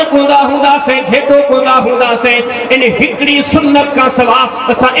बकर कुंदा हुंदा से घेटो कुंदा हुंदा से इन हिकड़ी सुन्नत का सवा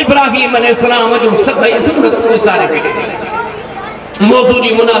असा इब्राहिम अलैहिस्सलाम जो सभई सुन्नत विसारे के मौजू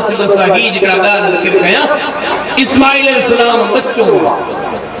की मुनासिब सही जरा गाल जिक्र कया इस्माइल अलैहिस्सलाम बच्चो हुआ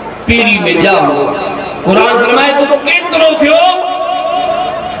पीरी में जा हुआ कुरान फरमाए तो केतरो थियो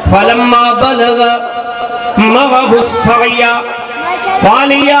फलम्मा बलग मगहु सया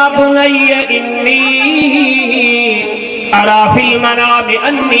قال يا بني إني أرى في المنام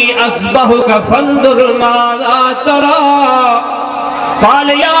أني أصبحك فانظر ماذا ترى قال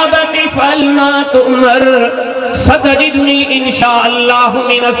يا أبت افعل ما تؤمر ستجدني إن شاء الله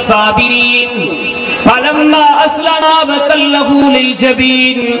من الصابرين فلما أسلم وتله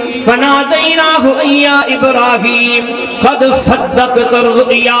للجبين فناديناه أن يا إبراهيم قد صدقت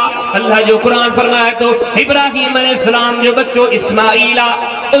الرؤيا اللہ جو قرآن فرمایا تو ابراہیم علیہ السلام جو بچو اسماعیل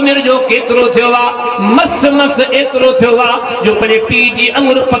عمر جو کیترو تھوا مس مس ایترو تھوا جو پنے پی جی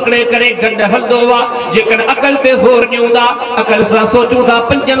انگر پکڑے کرے گڈ ہلدو وا جیکن عقل تے زور نیوندا عقل سا سوچوں تا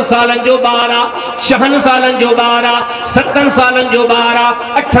 5 سالن جو 12 6 سالن جو 12 7 سالن جو 12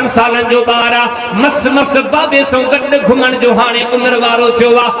 8 سالن جو 12 मस मस बाबे सो गड घुमण जो हाने उम्र वारो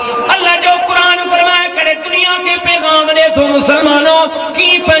थियो वा अल्लाह जो कुरान फरमाए करे दुनिया के पैगाम दे तो मुसलमानों की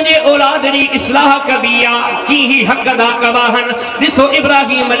पंजे औलाद दी इस्लाह कबिया की ही हक अदा कवाहन दिसो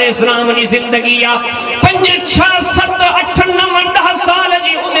इब्राहिम अलैहिस्सलाम दी जिंदगी आ 5 6 7 8 9 10 साल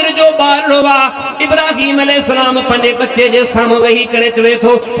जी उम्र जो बार वा इब्राहिम अलैहिस्सलाम पंजे बच्चे जे सामने वही करे चवे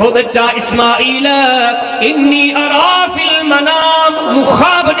थो ओ बच्चा इस्माइल इन्नी अरा फिल मनाम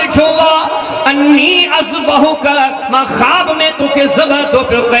मुखाब दिठो वा अन्नी अज़बहुका मां ख्वाब में तोखे ज़बह तो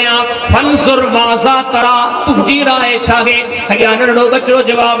पियो कयां फंजुर माज़ा तरा तुंहिंजी राय छा आहे। अॻियां नंढो बच्चो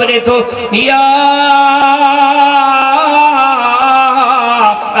जवाब ॾे थो या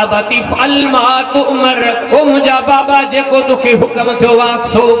अबती फअल मा तुअमर ओ मुंहिंजा बाबा जेको तोखे हुक्म थियो आहे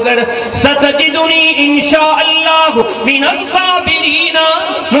सो कर सतजिदुनी इंशा अल्लाह मिनस साबिरीन।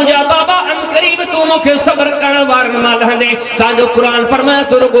 मुंहिंजा बाबा अन क़रीब तूं मूंखे सब्र करण वारनि मां लहंदे। तव्हांजो क़ुर फरमाए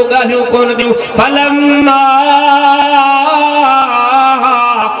थो रुगो ॻाल्हियूं कोन थियूं फलम्मा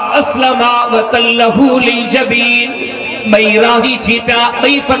अस्लमा वतल्लहु लिलजबीन बई राज़ी थी पिया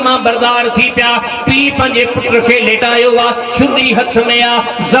बई फरमा बरदार थी पिया। पी पंहिंजे पुट खे लेटायो आहे छुरी हथ में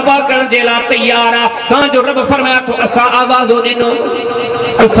आहे ज़बह करण जे लाइ तैयार आहे। तव्हांजो रब फरमाया थो असां आवाज़ो ॾिनो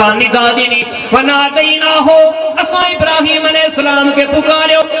असां निदा ॾिनी वनादैना हो असां इब्राहिम अलैहिस्सलाम खे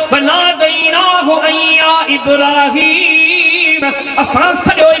पुकारियो वनादैना हो अय्या इब्राहिम असां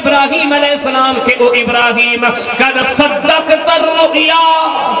सॼो इब्राहिम अलैहिस्सलाम खे ओ इब्राहिम कद सद्दक़त रुया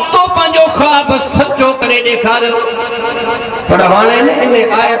तो पंहिंजो ख्वाब सचो करे ॾेखारियो। पर हाणे इन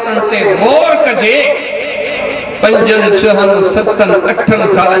आयतन ते गौर कजे 5 6 7 8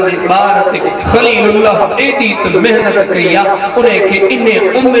 सालनि जे ॿार ते खलीलुल्लाह एॾी त मेहनत कई आहे उन खे इन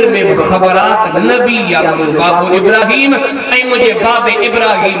उमिरि में बि ख़बर आहे त नबी आहे मुंहिंजो बाबू इब्राहिम ऐं मुंहिंजे बाबे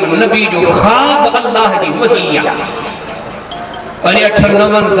इब्राहिम नबी जो ख्वाब अल्लाह जी वही आहे। और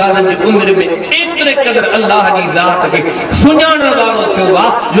 8-9 सालनि जी उमिरि में एतिरे क़दुरु अल्लाह जी ज़ात खे सुञाणण वारो थियो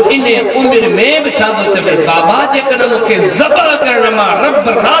आहे जो इन उमिरि में बि छा थो चवे बाबा जेकॾहिं मूंखे ज़बर करण मां रब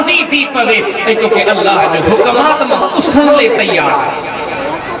राज़ी थी पवे ऐं तोखे अल्लाह जो हुक्म आहे त मां उथण लाइ तयार आहियां।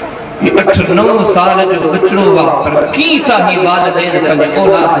 8-9 साल जो बचिड़ो आहे पर कीअं था ही वालिदैन पंहिंजे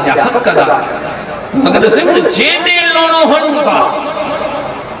औलाद जा हक़ अदा कनि। अगरि ॾिसो जेॾे लोणो हणूं था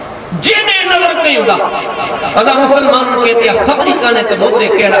जेॾे नज़र कयूं था अदा मुसलमाननि खे त ख़बर ई कान्हे त मूं ते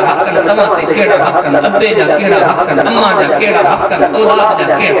कहिड़ा हक़ आहिनि तव्हां ते कहिड़ा हक़ आहिनि अबे जा कहिड़ा हक़ आहिनि अम्मा जा कहिड़ा हक़ आहिनि औलाद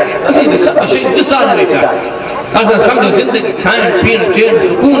जा कहिड़ा असीं बि सभु शयूं ॾिसा जे वेठा असां सम्झो ज़िंदगी खाइण पीअण चइण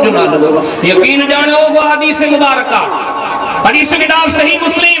सुकून जो नालो यकीन ॼाणो उहा हदीस मुबारक आहे। हदीस किताब सही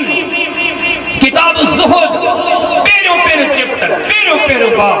मुस्लिम किताब ज़ुहद पहिरियों चैप्टर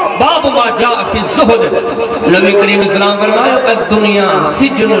पहिरियों बाब मा जा फी ज़ुहद नबी करीम इस्लाम फरमायो दुनिया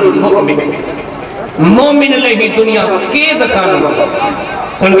सिजनुल मुमिन मोमिन लाइ ही दुनिया कैद खानो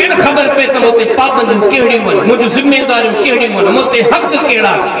उनखे न ख़बर पए त मूं ते पाबंदियूं कहिड़ियूं आहिनि मुंहिंजूं ज़िमेदारियूं कहिड़ियूं आहिनि मूं ते हक़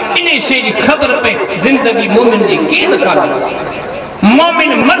कहिड़ा इन शइ जी ख़बर पए ज़िंदगी मोमिन जी कैद खानो।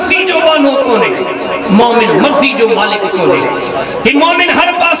 मोमिन मर्ज़ी जो बानो कोन्हे मोमिन मर्ज़ी जो मालिक कोन्हे। ही मोमिन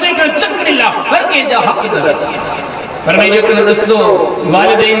हर पासे खां चकरिल आहे हर कंहिंजा हक़ पर भाई जेकॾहिं ॾिसंदो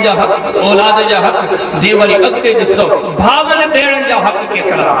वालिदैन जा हक़ औलाद जा हक़ जे वरी अॻिते ॾिसंदो भाउरनि भेणनि जा हक़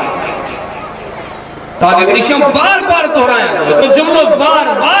केतिरा तव्हांखे हिकिड़ी शइ बार दोहरायां थो जुमिलो बार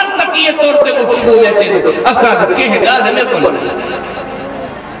तकीअ तौर ते गुफ़्तगू में अचे थो असां कंहिं ॻाल्हि में कोन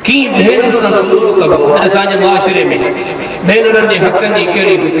कीअं भेणुनि सां सलूक कबो असांजे मुआशिरे में भेनरुनि जे हक़नि जी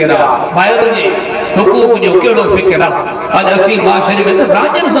कहिड़ी फिकिर आहे भाइरुनि जे हुकूक जो कहिड़ो फिकिर आहे। अॼु असीं मुआशिरे में त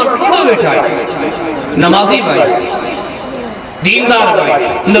राजनि सां थोरो वेठा आहियूं नमाज़ी भाई दीनदार भाई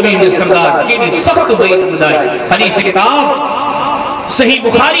नबी ने सरदार केॾी सख़्त बैत ॿुधाई। हदीस किताब सही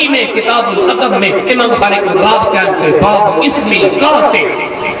बुखारी में किताबुल अदब में इमाम बुखारी को बाब कयां कयो बाब इस्मिल कातिल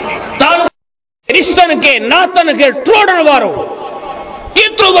रिश्तनि खे नातनि खे टोड़ण वारो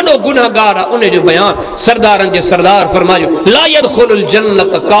केतिरो वॾो गुनाहगार आहे उन जो बयान सरदारनि जे सरदार फरमायो ला यदखुलुल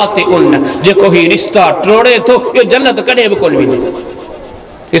जन्नत कातिउन जेको ही रिश्ता टोड़े थो इहो जन्नत कॾहिं बि कोन वेंदो।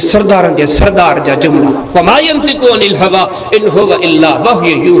 ये सरदारनि जे सरदार जा जुमला वमा यंतिकु अनिल हवा इन हुवा इल्ला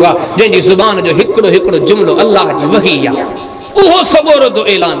वहयु युहा जंहिंजी ज़ुबान जो हिकिड़ो जुमलो अल्लाह जी वही आहे उहो सबोरो थो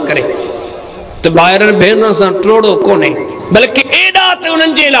ऐलान करे त ॿाहिरनि भेनरुनि सां टोड़ो कोन्हे बल्कि एॾा त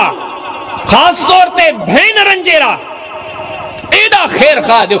उन्हनि जे लाइ ख़ासि तौर ते भेनरनि जे लाइ एॾा ख़ैर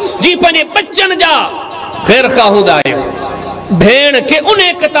ख़्वाह जो जी पंहिंजे बच्चनि जा ख़ैर ख़्वाह हूंदा आहियो भेण खे उन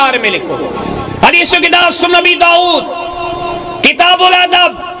क़तार में लिखो। हदीस किताब सुनन नबी दाऊद किताबुल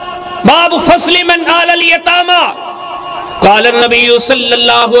अदब बाब फस्ल मन आलल यतामा क़ाल नबी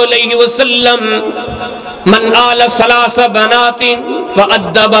सल्लल्लाहु अलैहि वसल्लम मन आल सलास बनातिन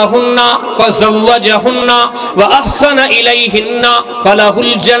फअद्दबहुन्ना फज़व्वजहुन्ना व अहसन इलैहिन्ना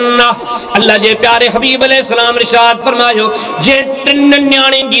फलहुल जन्नह। अल्लाह जे प्यारे हबीब अलैहिस्सलाम इरशाद फरमायो जे टिन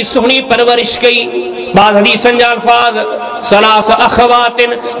न्याणियुनि जी सुहिणी परवरिश कई बाद हदीसन जा अल्फाज सलास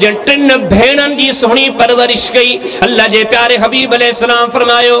अखवातिन जे टिन भेणनि जी सुहिणी परवरिश कई अल्लाह जे प्यारे हबीब अलैहिस्सलाम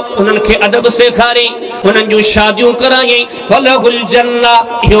फरमायो उन्हनि खे अदब सेखारी उन्हनि जूं शादियूं करायई फलहुल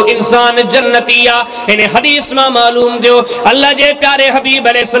जन्नह इहो इंसान जन्नती आहे। इन हदीस में मालूम थियो अल्लाह जे प्यारे हबीब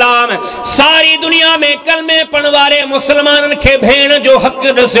अलैहिस्सलाम सारी दुनिया में कलमे पढ़ण वारे मुसलमाननि खे भेण जो हक़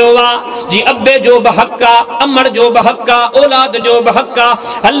दस्यो आहे जी अब्बे जो बहक्का, अमर जो बहक्का, औलाद जो बहक्का।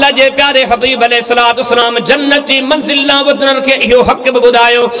 अल्लाह जे प्यारे हबीब अलैहिस्सलातु वस्सलाम जन्नत जी मंजिल ना वधन के इहो हक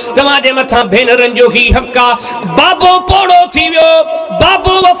बुधायो तवाजे मथा भेनरन जो ही हक्का। बाबो पोड़ो थी वियो,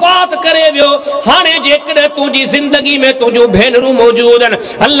 बाबो वफात करे वियो, हाने जेकॾहिं तुंहिंजी ज़िंदगी में तुंहिंजूं भेनरूं मौजूद आहिनि,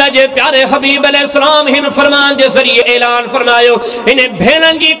 अल्लाह जे प्यारे हबीब अलैहिस्सलाम हिन फरमान जे ज़रिए ऐलान फरमायो इन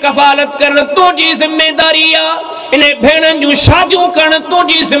भेणनि जी कफ़ालत करण तुंहिंजी ज़िम्मेदारी आ, इन भेणनि जूं शादियूं करण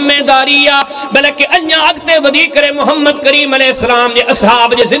तुंहिंजी ज़िम्मेदारी आ। बल्कि अञा अॻिते वधी करे मोहम्मद करीम अलैहिस्सलाम जे असहाब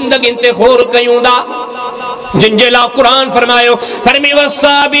जे ज़िंदगी ते ग़ौर कयूं था, जिन जे लाइ क़ुरान फरमायो फरमी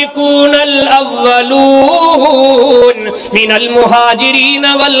वस्साबिकूनल अव्वलून मिनल मुहाजिरीन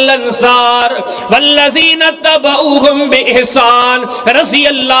वल अंसार वल्लज़ीना तबऊहुम बिइहसान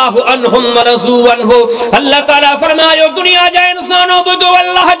रज़ियल्लाहु अन्हुम व रज़ू अन्हु। अल्लाह ताला फरमायो दुनिया जा इंसानों ॿुधो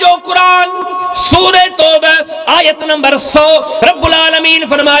अल्लाह जो क़ुरान, सूरह तौबा आयत नंबर 100 रब्बुल आलमीन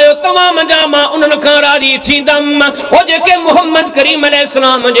फरमायो तमाम जा मां उन्हनि खां राज़ी थींदमि ओ जेके मोहम्मद करीम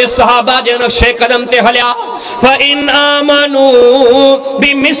अलैहिस्सलाम जे सहाबा जे नक्शे कदम ते हलिया। फ़इन आमनू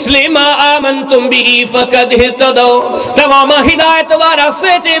बिमिस्लि मा आमनतुम बिही फ़क़द इह्तदौ। तमाम हिदायत वारा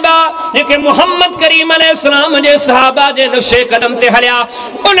से चइबा जेके मोहम्मद करीम अलैहिस्सलाम जे सहाबा जे नक्शे कदम ते हलिया।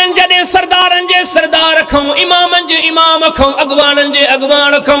 उन्हनि जॾहिं सरदारनि जे सरदार खऊं, इमामनि जे इमाम खऊं, अॻवाननि जे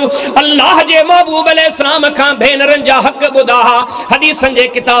अॻवान खऊं, अल्लाह जे महबूब अलैहिस्सलाम खां भेनरनि जा हक़ ॿुधा, हदीसनि जे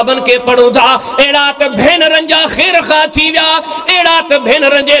किताबनि खे पढ़ूं था, अहिड़ा त भेनरनि जा ख़ैरख़्वाह थी विया, अहिड़ा त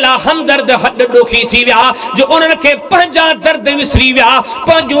भेनरनि जे लाइ हमदर्द हॾ ॾोखी थी विया जो उन्हनि खे पंहिंजा दर्द विसरी विया,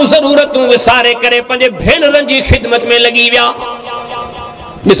 पंहिंजूं ज़रूरतूं विसारे करे पंहिंजे भेनरनि जी ख़िदमत में लॻी विया।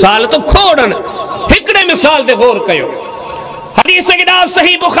 मिसाल तो खोड़न, हिकिड़े मिसाल ते ग़ौर कयो। हदीस किताब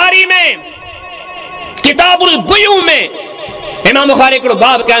सही बुखारी में किताबुल बुयू में इमाम बुखारी हिकिड़ो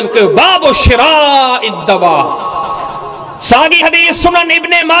बाब क़ाइम कयो, बाब शिराइद दवा। साॻी हदीस सुनन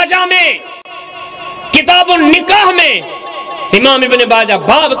इब्ने माजा में किताबुल निकाह में इमाम इब्ने माजा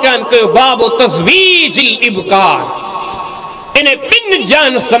बाब क़ाइम कयो, बाब तज़वीजिल इब्कार। इन ॿिनि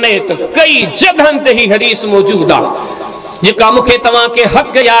जान समेत कई जगहनि ते ही हदीस मौजूद आहे जेका मूंखे तव्हां खे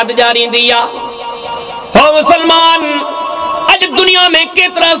हक़ यादि ॾियारींदी आहे। हो मुसलमान, अॼु दुनिया में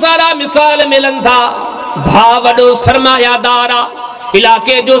केतिरा सारा मिसाल मिलनि था। भाउ वॾो सरमायादार आहे,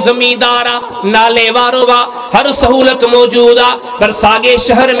 इलाके जो ज़मींदार आहे, नाले वारो आहे, हर सहूलत मौजूद आहे, पर साॻे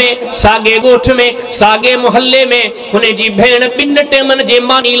शहर में, साॻे ॻोठ में, साॻे मुहल्ले में हुन जी भेण ॿिनि टेमनि जे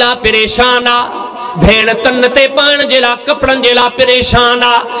मानी लाइ परेशान आहे। भेण तन ते पाइण जे लाइ कपड़नि जे लाइ परेशान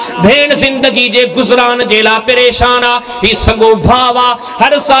आहे, भेण ज़िंदगी जे गुज़रान जे लाइ परेशान आहे। ही सॻो भाउ आहे,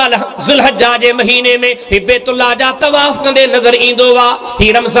 हर साल ज़ुल्हज्जा जे महीने में ही बैतुल्लाह जा तवाफ़ कंदे नज़र ईंदो आहे,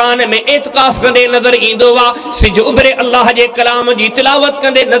 ही रमज़ान में एतिकाफ़ कंदे नज़र ईंदो आहे, सिज उभरे अल्लाह जे कलाम जी तिलावत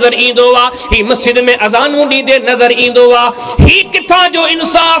कंदे नज़र ईंदो आहे, ही मस्जिद में अज़ानूं ॾींदे नज़र ईंदो आहे। ही किथां जो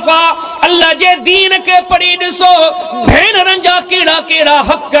इंसाफ़ आहे? अल्लाह जे दीन खे पढ़ी ॾिसो, भेनरनि जा कहिड़ा कहिड़ा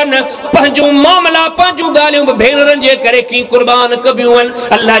हक़ आहिनि, पंहिंजूं मामला पंहिंजूं ॻाल्हियूं बि भेनरनि जे करे कीअं क़ुर्बान कबियूं आहिनि।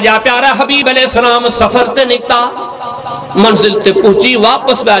 अल्लाह जा प्यारा हबीब अलैहिस्सलाम सफ़र ते निकिता, मंज़िल ते पहुची,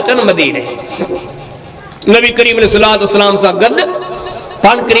 वापसि पिया अचनि मदीने। नबी करीम अलैहिस्सलातु वस्सलाम सां गॾु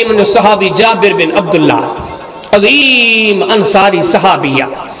पाण करीम जो सहाबी जाबिर बिन अब्दुल्ला, अज़ीम अंसारी सहाबी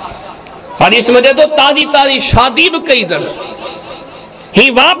आहे। हदीस में दे तो ताज़ी ताज़ी शादी भी कई अथसि। ही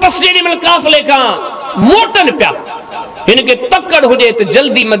वापसि जेॾी महिल काफ़िले खां मोटनि पिया, हिनखे तकड़ हुजे त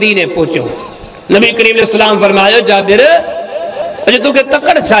जल्दी मदीने पहुचो। नबी करीम अलैहिस्सलाम फरमायो, जाबिर अॼु तोखे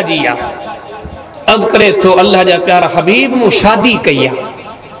तकड़ छाजी आहे? अर्ज़ करे थो, अल्लाह जा प्यारा हबीब मूं शादी कई आहे।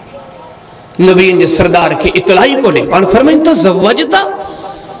 नबीन जे सरदार खे इतलाई कोन्हे, पाण फरमाइनि था ज़वजता,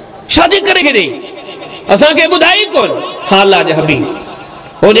 शादी करे छॾी, असांखे ॿुधाई कोन। हा अल्लाह जा हबीब,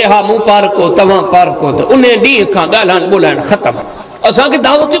 होॾे हा मूं पारको तव्हां पारको, त उन ॾींहं खां ॻाल्हाइण ॿोलाइण ख़तमु। असांखे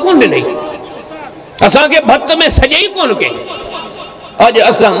दावत कोन ॾिनई, असांखे भत में सॼई कोन कई। अॼु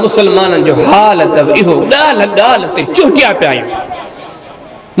असां मुसलमाननि जो हाल अथव इहो, ॻाल्हि ॻाल्हि ते चुटिया पिया आहियूं,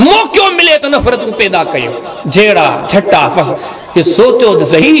 मौक़ो मिले त नफ़रतूं पैदा कयूं, जहिड़ा झटा फस। कि सोचो त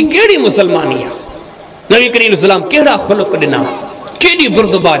सही कहिड़ी मुसलमानी आहे। नबी करीम सलाम कहिड़ा ख़ुलुक़ ॾिना, केॾी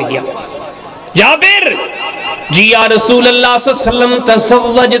बुर्दबारी आहे। जाबिर जी या रसूल अल्लाह सल्लम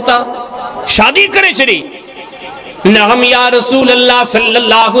तज़व्वजता, शादी करे छॾी? नअम या रसूल अल्लाह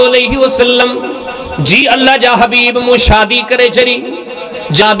सल्लल्लाहु अलैहि वसल्लम, जी अल्लाह जा हबीब मूं शादी करे छॾी।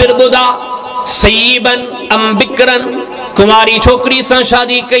 जाबिर ॿुधा, सईबन अम बिकरन, कुमारी छोकरी सां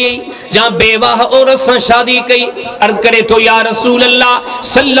शादी कई या बेवाह औरत सां शादी कई? अर्ज़ करे तो या रसूल अल्लाह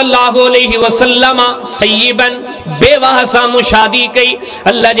सल्लल्लाहु अलैहि वसल्लम, सईबन बेवाह सां मूं शादी कई।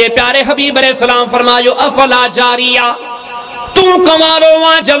 अल्लाह जे प्यारे हबीब अलैहिस्सलाम फरमायो, अफला जारिया, तूं कमारो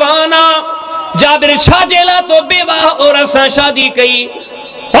वां जवाना, जाबिर छा जे लाइ तो बेवाह औरत सां शादी कई?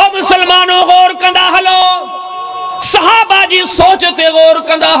 ओ मुसलमानों गौर कंदा हलो, सहाबा जी सोच ते गौर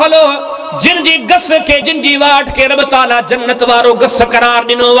कंदा हलो। जिनजी गस के जिनजी वाट के रब ताला जन्नत वारो गस करार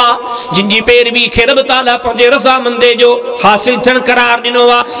दिनो वा, जिनजी पैरवी के रब ताला पंजे रज़ामंदे जो हासिल थियण करार दिनो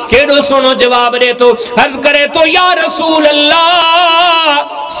वा। केड़ो सोनो जवाब दे तो अर्ज करे तो या रसूल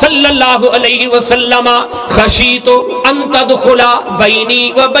अल्लाह सल्लल्लाहु अलैहि वसल्लम खशीतो अन तदखुला बैनी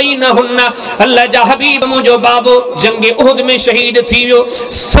व बैनहुन्ना। अल्लाह जा हबीब मुंहिंजो बाबो जंगे उहद में शहीद थी वियो,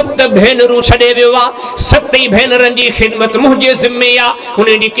 7 भेनरूं छॾे वियो आ, 7 भेनरनि जी खिदमत मुंहिंजे ज़िम्मे आ,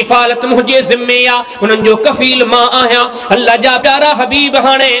 उन्हनि जी किफ़ालत मुझे ज़िम्मे आ, उन्हनि जो कफ़ील मां आहियां। अल्लाह जा प्यारा हबीब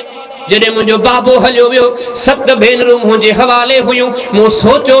हाणे जॾहिं मुंहिंजो बाबो हलियो वियो, 7 भेनरूं मुंहिंजे हवाले हुयूं। मूं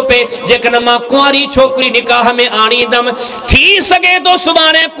सोचियो पे जेकॾहिं मां कुंवारी छोकिरी निकाह में आणींदमि, थी सघे थो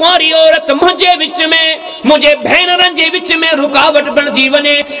सुभाणे कुंवारी औरत मुंहिंजे विच में, मुंहिंजे भेनरनि जे विच में रुकावट बणिजी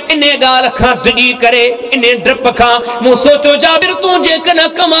वञे। इन ॻाल्हि खां डिॼी करे, इन डप खां मूं सोचियो जाबिर तूं जेकॾहिं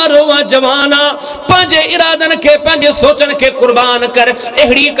कमारो आहे, जवान आहे, पंहिंजे इरादनि खे पंहिंजे सोचनि खे कुर्बान कर।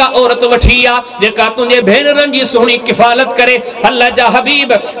 अहिड़ी का औरत वठी आ जेका तुंहिंजे भेनरनि जी सुहिणी किफ़ालत करे। अल्लाह जा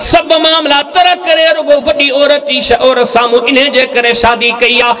हबीब सभु मामला तरह करे रुगो वॾी औरत जी औरत साम्हूं इन जे करे शादी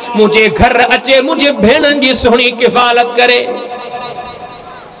कई आ, मुंहिंजे घर अचे, मुंहिंजे भेनरनि जी सुहिणी किफ़ालत करे।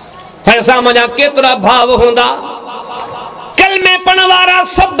 असां मुंहिंजा केतिरा भाव हूंदा, कलमे पढ़ण वारा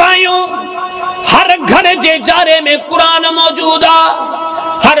सभु भाइयूं, हर घर जे जारे में कुरान मौजूद आ,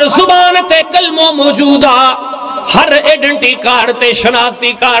 हर ज़ुबान ते कलमो मौजूद आ, हर आइडेंटिटी कार्ड ते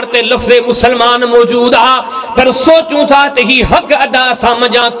शनाख्ती कार्ड ते लफ्ज़ मुसलमान मौजूद आ। पर सोचूं था त ही हक़ अदा सां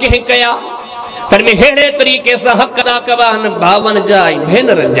मजा कंहिं कया, पर में हेड़े तरीक़े सां हक़ अदा कबा भावनि जा ऐं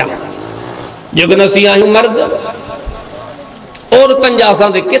भेनरनि जा। जेकॾहिं असीं आहियूं मर्द, औरतनि जा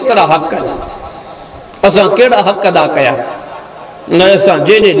असां ते केतिरा हक़ आहिनि, असां कहिड़ा हक़ अदा कया? न असां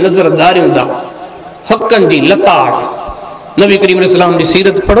जेॾे नज़र धारियूं था हक़नि जी लताड़। नबी करीम इस्लाम जी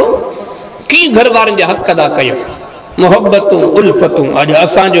सीरत पढ़ो, की घर वारनि जा हक़ अदा कयूं, मोहब्बतूं उल्फतूं। अॼु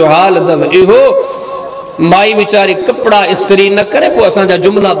असांजो हाल अथव इहो, माई वीचारी कपिड़ा इस्त्री न करे, पोइ असांजा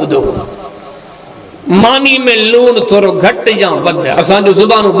जुमला ॿुधो, मानी में लूण थोरो घटि या वधि, असांजो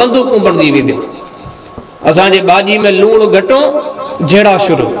ज़ुबानूं बंदूकूं बणिजी वेंदियूं। असांजे भाॼी में लूण घटो जहिड़ा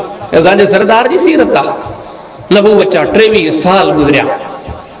शुरू। असांजे सरदार जी सीरत आहे, नबूवत जा 23 साल गुज़रिया,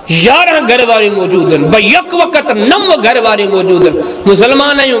 11 घर वारियूं मौजूद आहिनि, भई यक वक़्त 9 घर वारियूं मौजूद आहिनि।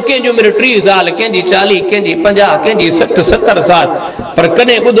 मुसलमान आहियूं, कंहिंजी उमिरि 30 साल, कंहिंजी 40, कंहिंजी 50, कंहिंजी 60 70 साल। पर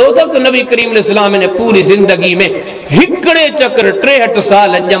कॾहिं ॿुधो अथव त नबी करीम इस्लाम ने पूरी ज़िंदगी में हिकिड़े चक्र 63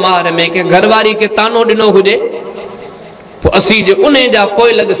 साल ॼमार में कंहिं घरवारी खे तानो ॾिनो हुजे? पोइ असीं जो उन जा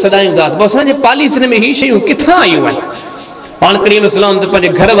पोइ लॻ सदायूं था, पोइ असांजे पालीसनि में ही शयूं किथां आयूं आहिनि? पाण करीम इस्लाम त पंहिंजे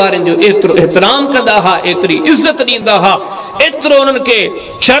घर वारनि जो एतिरो एहतराम कंदा हुआ, एतिरी इज़त ॾींदा हुआ, एतिरो उन्हनि खे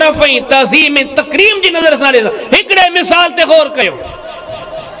शरफ़ ऐं तज़ीम ऐं तकरीम जी नज़र सां ॾिसंदा। हिकिड़े मिसाल ते गौर कयो,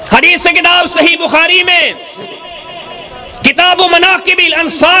 हदीस किताब सही बुखारी में किताब मनाक़िबिल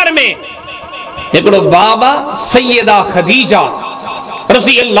अंसार में हिकिड़ो बाबा सैयदा खदीजा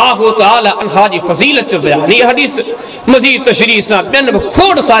रज़ी अल्लाह तआला अन्हा जी फज़ीलत जो बयान। ये हदीस मज़ीद तशरीह सां ॿियनि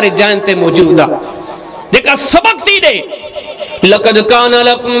खोड़ सारे जाइनि ते मौजूद आहे, जेका सबक़ थी ॾे। लक़द कान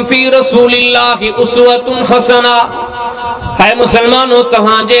लकुम फी रसूलिल्लाहि उस्वतुन हसना। है मुसलमानों,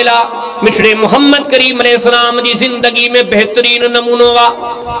 तव्हांजे लाइ मिठड़े मोहम्मद करीम अलैहिस्सलाम जी जिंदगी में बेहतरीन नमूनो वा।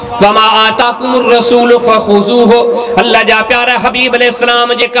 वमा आताकुमुर रसूल फखुज़ूहु। अल्लाह जा प्यारा हबीब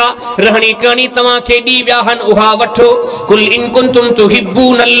अलैहिस्सलाम जेका रहणी कहणी तव्हांखे ॾी विया आहिनि उहा वठो। कुल इन कुंतुम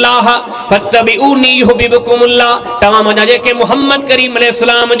तुहिब्बून अल्लाह फत्तबिऊनी युहिब्बुकुमुल्लाह। तव्हां मुंहिंजा जेके मोहम्मद करीम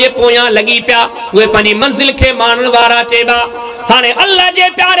अलैहिस्सलाम जे पोयां लॻी पिया, उहे पंहिंजी मंज़िल खे माणण वारा चइबा। हाणे अल्लाह जे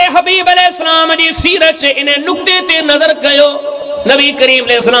प्यारे हबीब अलैहिस्सलाम जी सीरत जे इन नुक़्ते ते नज़र कयो। नबी करीम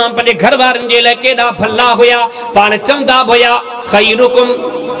अलैहिस्सलाम पंहिंजे घर वारनि जे लाइ केॾा भला हुया। पाण चवंदा हुया खैरुकुम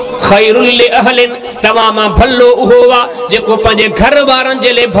खैरुल लिअहलिन। तव्हां मां भलो उहो आहे जेको पंहिंजे घर वारनि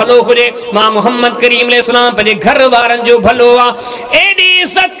जे लाइ भलो हुजे। मां मोहम्मद करीम अलैहिस्सलाम पंहिंजे घर वारनि जो भलो आहे। एॾी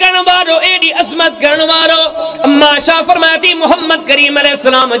इज़त करण वारो, एॾी अज़मत करण वारो। अम्मा आयशा फरमाती मोहम्मद करीम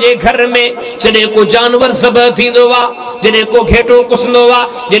अलैहिस्सलाम जे घर में जॾहिं को जानवर ज़बह थींदो आहे, जॾहिं को घेटो कुसंदो आहे,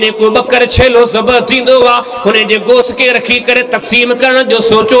 जॾहिं को बकर छेलो ज़बह थींदो आहे, हुन जे गोश्त खे रखी करे तक़सीम करण जो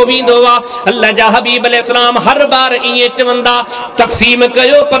सोचो वेंदो आहे। अल्लाह जा हबीब अलैहिस्सलाम हर बार ईअं चवंदा तक़सीम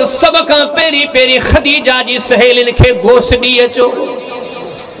कयो, पर सभ खां पहिरीं पहिरीं खदीजा जी सहेलियुनि खे गोश्त ॾेई अचो।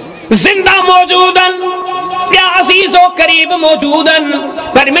 ज़िंदा मौजूद आहिनि, ॿिया अज़ीज़ो करीब मौजूद आहिनि,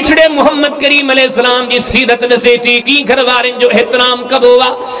 पर मिठड़े मोहम्मद करीम अलैहिस्सलाम जी सीरत ॾिसे थी की घर वारनि जो एहतराम कबो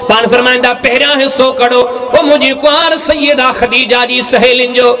आहे। पाण फरमाईंदा पहिरियां हिसो कढो ओ मुंहिंजी कुंवार सैयदा खदीजा जी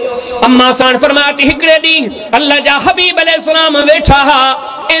सहेलियुनि जो। अम्मा साण फरमाती हिकिड़े ॾींहुं अल्लाह जा हबीब अलैहिस्सलाम वेठा हा,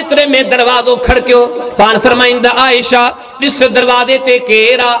 एतिरे में दरवाज़ो खड़कियो। पाण फरमाईंदा आयशा इस दरवाजे ते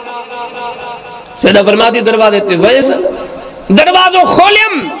केरा सैयदा फरमाती दरवाजे ते वयस दरवाजो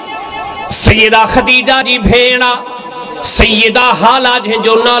खोलियम सैयदा खदीजा जी भेणा सैयदा हाला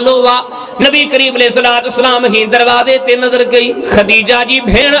जो नालो वा नबी करीम अलैहिस्सलाम ही दरवाजे ते नजर गई खदीजा जी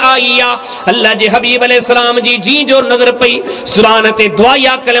भेण आई आ अल्लाह जे हबीब अलैहिस्सलाम जी जी जो नजर पई सुरान ते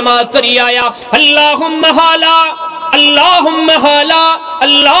दुआया कलमा तरी आया अल्लाहुम्मा हाला अल्लाहुम्मा हाला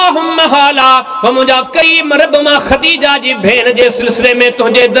अल्लाहुम्मा हाला व मुजा करीम रब मा खदीजा जी भेण जे सिलसिले में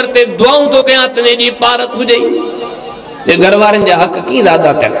तुझे दर ते दुआऊं तो कया तने जी पारत हुजे ये घर वारन जा हक की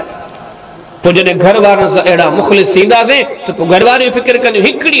अदा कन तो जॾहिं घर वारनि सां अहिड़ा मुख़लिस थींदासीं त पोइ घर वारियूं फिक्र कंदियूं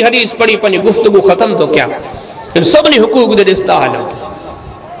हिकिड़ी हदीस पढ़ी पंहिंजी गुफ़्तगू ख़तम थो कयां इन सभिनी हुकूक ते ॾिसंदा हलूं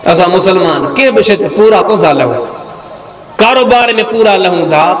असां मुसलमान कंहिं बि शइ ते पूरा कोन था लहूं कारोबार में पूरा लहूं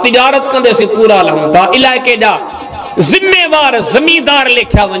था तिजारत कंदेसीं पूरा लहूं था इलाइक़े जा ज़िम्मेवार ज़मींदार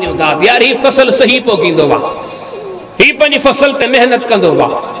लेखिया वञूं था यार ही फसल सही पोखींदो आहे ही पंहिंजी फसल ते महिनत कंदो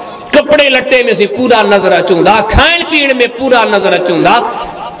आहे कपिड़े लटे में पूरा नज़र अचूं था खाइण पीअण में पूरा नज़र अचूं था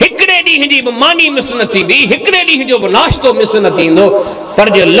हिकिड़े ॾींहं जी बि मानी मिस न थींदी हिकिड़े ॾींहं जो बि नाश्तो मिस न थींदो पर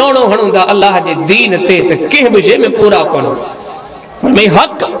जो लोणो हणूं था अल्लाह जे दीन ते त कंहिं बि शइ में पूरा कोन में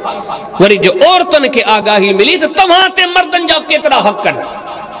हक़ वरी जो औरतुनि खे आगाही मिली त तव्हां ते मर्दनि जा केतिरा हक़ आहिनि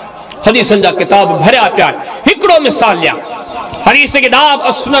हदीसनि जा किताब भरिया पिया हिकिड़ो मिसाल ॾियां हदीस किताब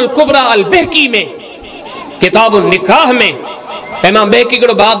असुनल कुबरा अल बहकी में किताब निकाह में इमाम बहकी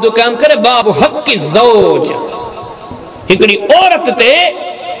हिकिड़ो बाब जो क़याम करे बाब हक़ ज़ौज हिकिड़ी औरत ते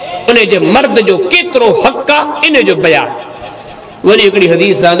उन जे मर्द जो केतिरो हक़ आहे इन जो बयान वरी हिकिड़ी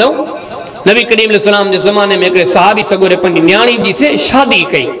हदीस ॾाढो नबी करीम अलैहिस्सलाम जे ज़माने में हिकिड़े सहाबी सगोरे पंहिंजी न्याणी जी थे शादी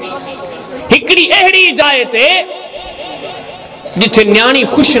कई हिकिड़ी अहिड़ी जाइ ते जिथे न्याणी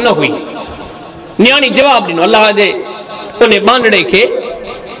ख़ुशि न हुई न्याणी जवाब ॾिनो अल्लाह जे उन बांदड़े खे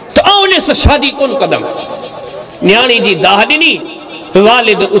त आउं उन सां शादी कोन कंदमि न्याणी जी दाह ॾिनी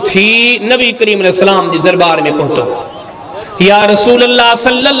वालिद उथी नबी करीम अलैहिस्सलाम जे दरबार में पहुतो या रसूल अल्लाह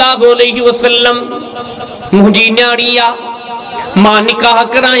सल्लल्लाहु अलैहि वसल्लम मुंहिंजी न्याणी आहे मां निकाह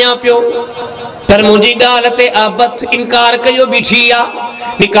करायां पियो पर मुंहिंजी ॻाल्हि ते आबत इनकार कयो बीठी आहे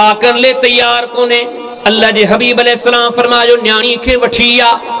निकाह करण लाइ तयार कोन्हे अल्लाह जे हबीब अलैहिस्सलाम फरमायो न्याणी खे वठी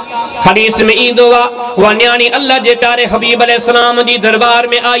आ हदीस में ईंदो आहे उहा न्याणी अल्लाह जे प्यारे हबीब अलैहिस्सलाम जी दरबार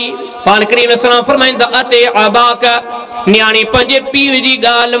में आई पाण करीम अलैहिस्सलाम फरमाईंदा अते अबाक न्याणी पंहिंजे पीउ जी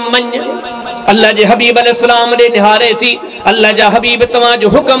ॻाल्हि मञ अल्लाह जे हबीब अलैहिस्सलाम ॾे निहारे थी अल्लाह जा हबीब तव्हांजो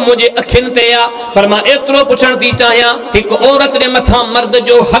हुक्म मुंहिंजे अखियुनि ते आहे पर मां एतिरो पुछण थी चाहियां हिकु औरत जे मथां मर्द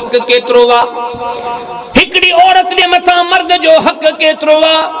जो हक़ केतिरो आहे हिकिड़ी औरत जे मथां मर्द जो हक़ केतिरो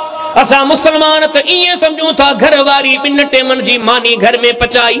आहे असां मुसलमान त ईअं सम्झूं था घर वारी ॿिनि टेमनि जी मानी घर में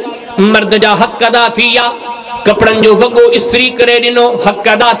पचाई मर्द जा हक़ अदा थी विया कपड़नि जो वॻो इस्त्री करे ॾिनो हक़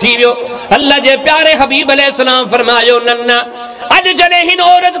अदा थी वियो अल्लाह जे प्यारे हबीब अलैहिस्सलाम फरमायो न अॼु जॾहिं हिन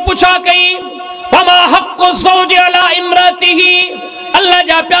औरत पुछा कई फमा हक़्क़ु ज़ौज अला इम्रातिही अल्लाह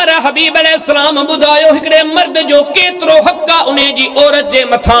जा प्यारा हबीब अलैहिस्सलाम ॿुधायो हिकिड़े मर्द जो केतिरो हक़ आहे उन जी औरत जे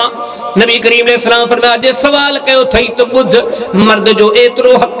मथां नबी करीम अलैहिस्सलाम फरमाया जे सवाल कयो अथई त ॿुध मर्द जो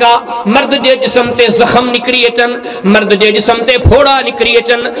एतिरो हक़ आहे मर्द जे जिस्म ते ज़ख़म निकिरी अचनि मर्द जे जिस्म ते फोड़ा निकिरी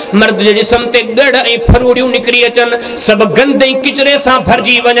अचनि मर्द जे जिस्म ते ॻड़ ऐं फरूड़ियूं निकिरी अचनि सभु गंद ऐं किचरे सां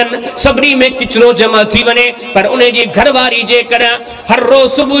भरिजी वञनि सभिनी में किचरो जमा थी वञे पर उन जी घरवारी जेकॾहिं हर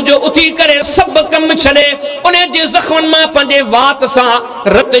रोज़ सुबुह जो उथी करे सभु कमु छॾे उन जे ज़ख़्मनि मां पंहिंजे वात सां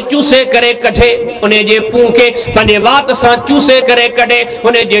रत चूसे करे कढे उन जे पूं खे पंहिंजे वात सां चूसे करे कढे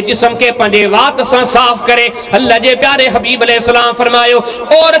उन जे जिस्म के पंहिंजे वात सां साफ़ करे अल्लाह जे प्यारे हबीब अलैहिस्सलाम फरमायो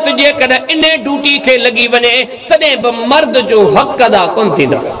औरत जेकॾहिं इन ड्यूटी खे लॻी वञे तॾहिं बि मर्द जो हक़ अदा कोन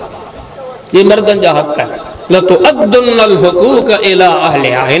थींदो ये मर्दनि जा हक़ आहिनि न तो अद्दुल हुकूक इला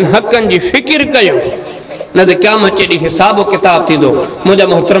अहलिहा इन हक़नि जी फ़िक्र कयो न त क़यामत जे ॾींहुं हिसाब किताब थींदो मुंहिंजा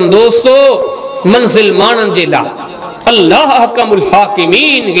मोहतरम दोस्तो मंज़िल माण्हुनि जे लाइ अल्लाह हकमुल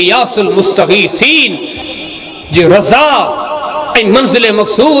हाकिमीन गियासुल मुस्तगीसीन जी रज़ा ऐं मंज़िल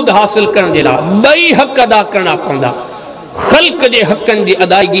मक़सूद हासिल करण जे लाइ ॿई हक़ अदा करणा पवंदा ख़ल्क़ जे हक़नि जी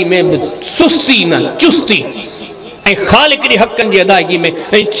अदायगी में बि सुस्ती न चुस्ती ऐं ख़ालिक जे हक़नि जी अदायगी में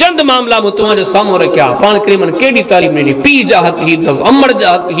ऐं चंद मामला मूं तव्हांजे साम्हूं रखिया पाण करीमनि केॾी तालीम ॾिनी पीउ जा हक़ ही अथव अमड़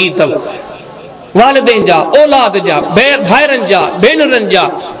जा हक़ ही अथव वालिदैन जा औलाद जा भाइरनि जा भेनरनि जा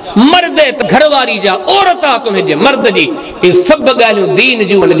मर्द त घरवारी जा औरत आहे तुंहिंजे मर्द जी इहे सभु ॻाल्हियूं दीन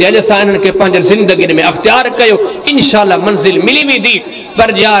जूं आहिनि जंहिं सां इन्हनि खे पंहिंजी ज़िंदगी में अख़्तियार कयो इंशाअल्लाह मंज़िल मिली वेंदी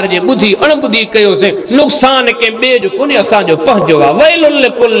पर यार जे ॿुधी अणॿुधी कयोसीं नुक़सान कंहिं ॿिए जो कोन्हे असांजो पंहिंजो आहे वैलुल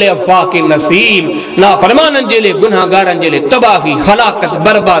लिकुल्लि अफ़ाकिन नसीम नाफ़रमाननि जे लाइ गुनाहगारनि जे लाइ तबाही हलाकत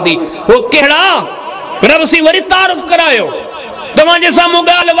बर्बादी हो कहिड़ा रब सी वरी तारुफ़ करायो तव्हां जे साम्हूं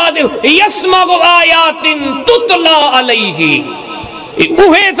ॻाल्हि वादियो यस्मउ आयातिन तुतला अलैहि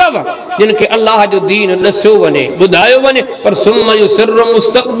उहे अथव जिन खे अल्लाह जो दीन ॾसियो वञे ॿुधायो वञे पर सुम्मा युसिर्रु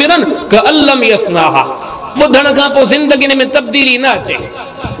मुस्तकबिरन कअल्लम यस्माहा ॿुधण खां पोइ ज़िंदगी में तब्दीली न अचे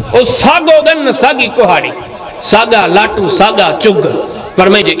ओ साॻो गन साॻी कुहाड़ी साॻा लाटू साॻा चुग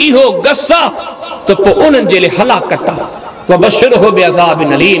फरमाइजे इहो गस आहे त पोइ उन्हनि जे लाइ हलाकत आहे वबशरहु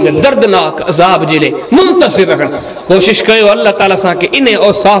बिअज़ाबिन अलीम दर्दनाक अज़ाब जे लाइ मुंतसिर रहण कोशिश कयो अल्लाह ताला असांखे इन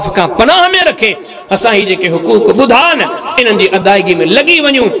औसाफ खां पनाह में रखे असां ही जेके हुकूक ॿुधा न इन्हनि जी अदायगी में लॻी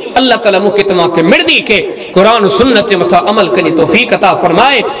वञूं अल्लाह ताला मूंखे तव्हांखे मिड़दी खे क़ुरान सुन्नत जे मथां अमल करण जी तौफ़ीक़ अता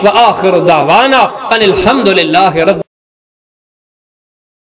फरमाए व आख़िरु दावाना अनिल हम्दुलिल्लाहि रब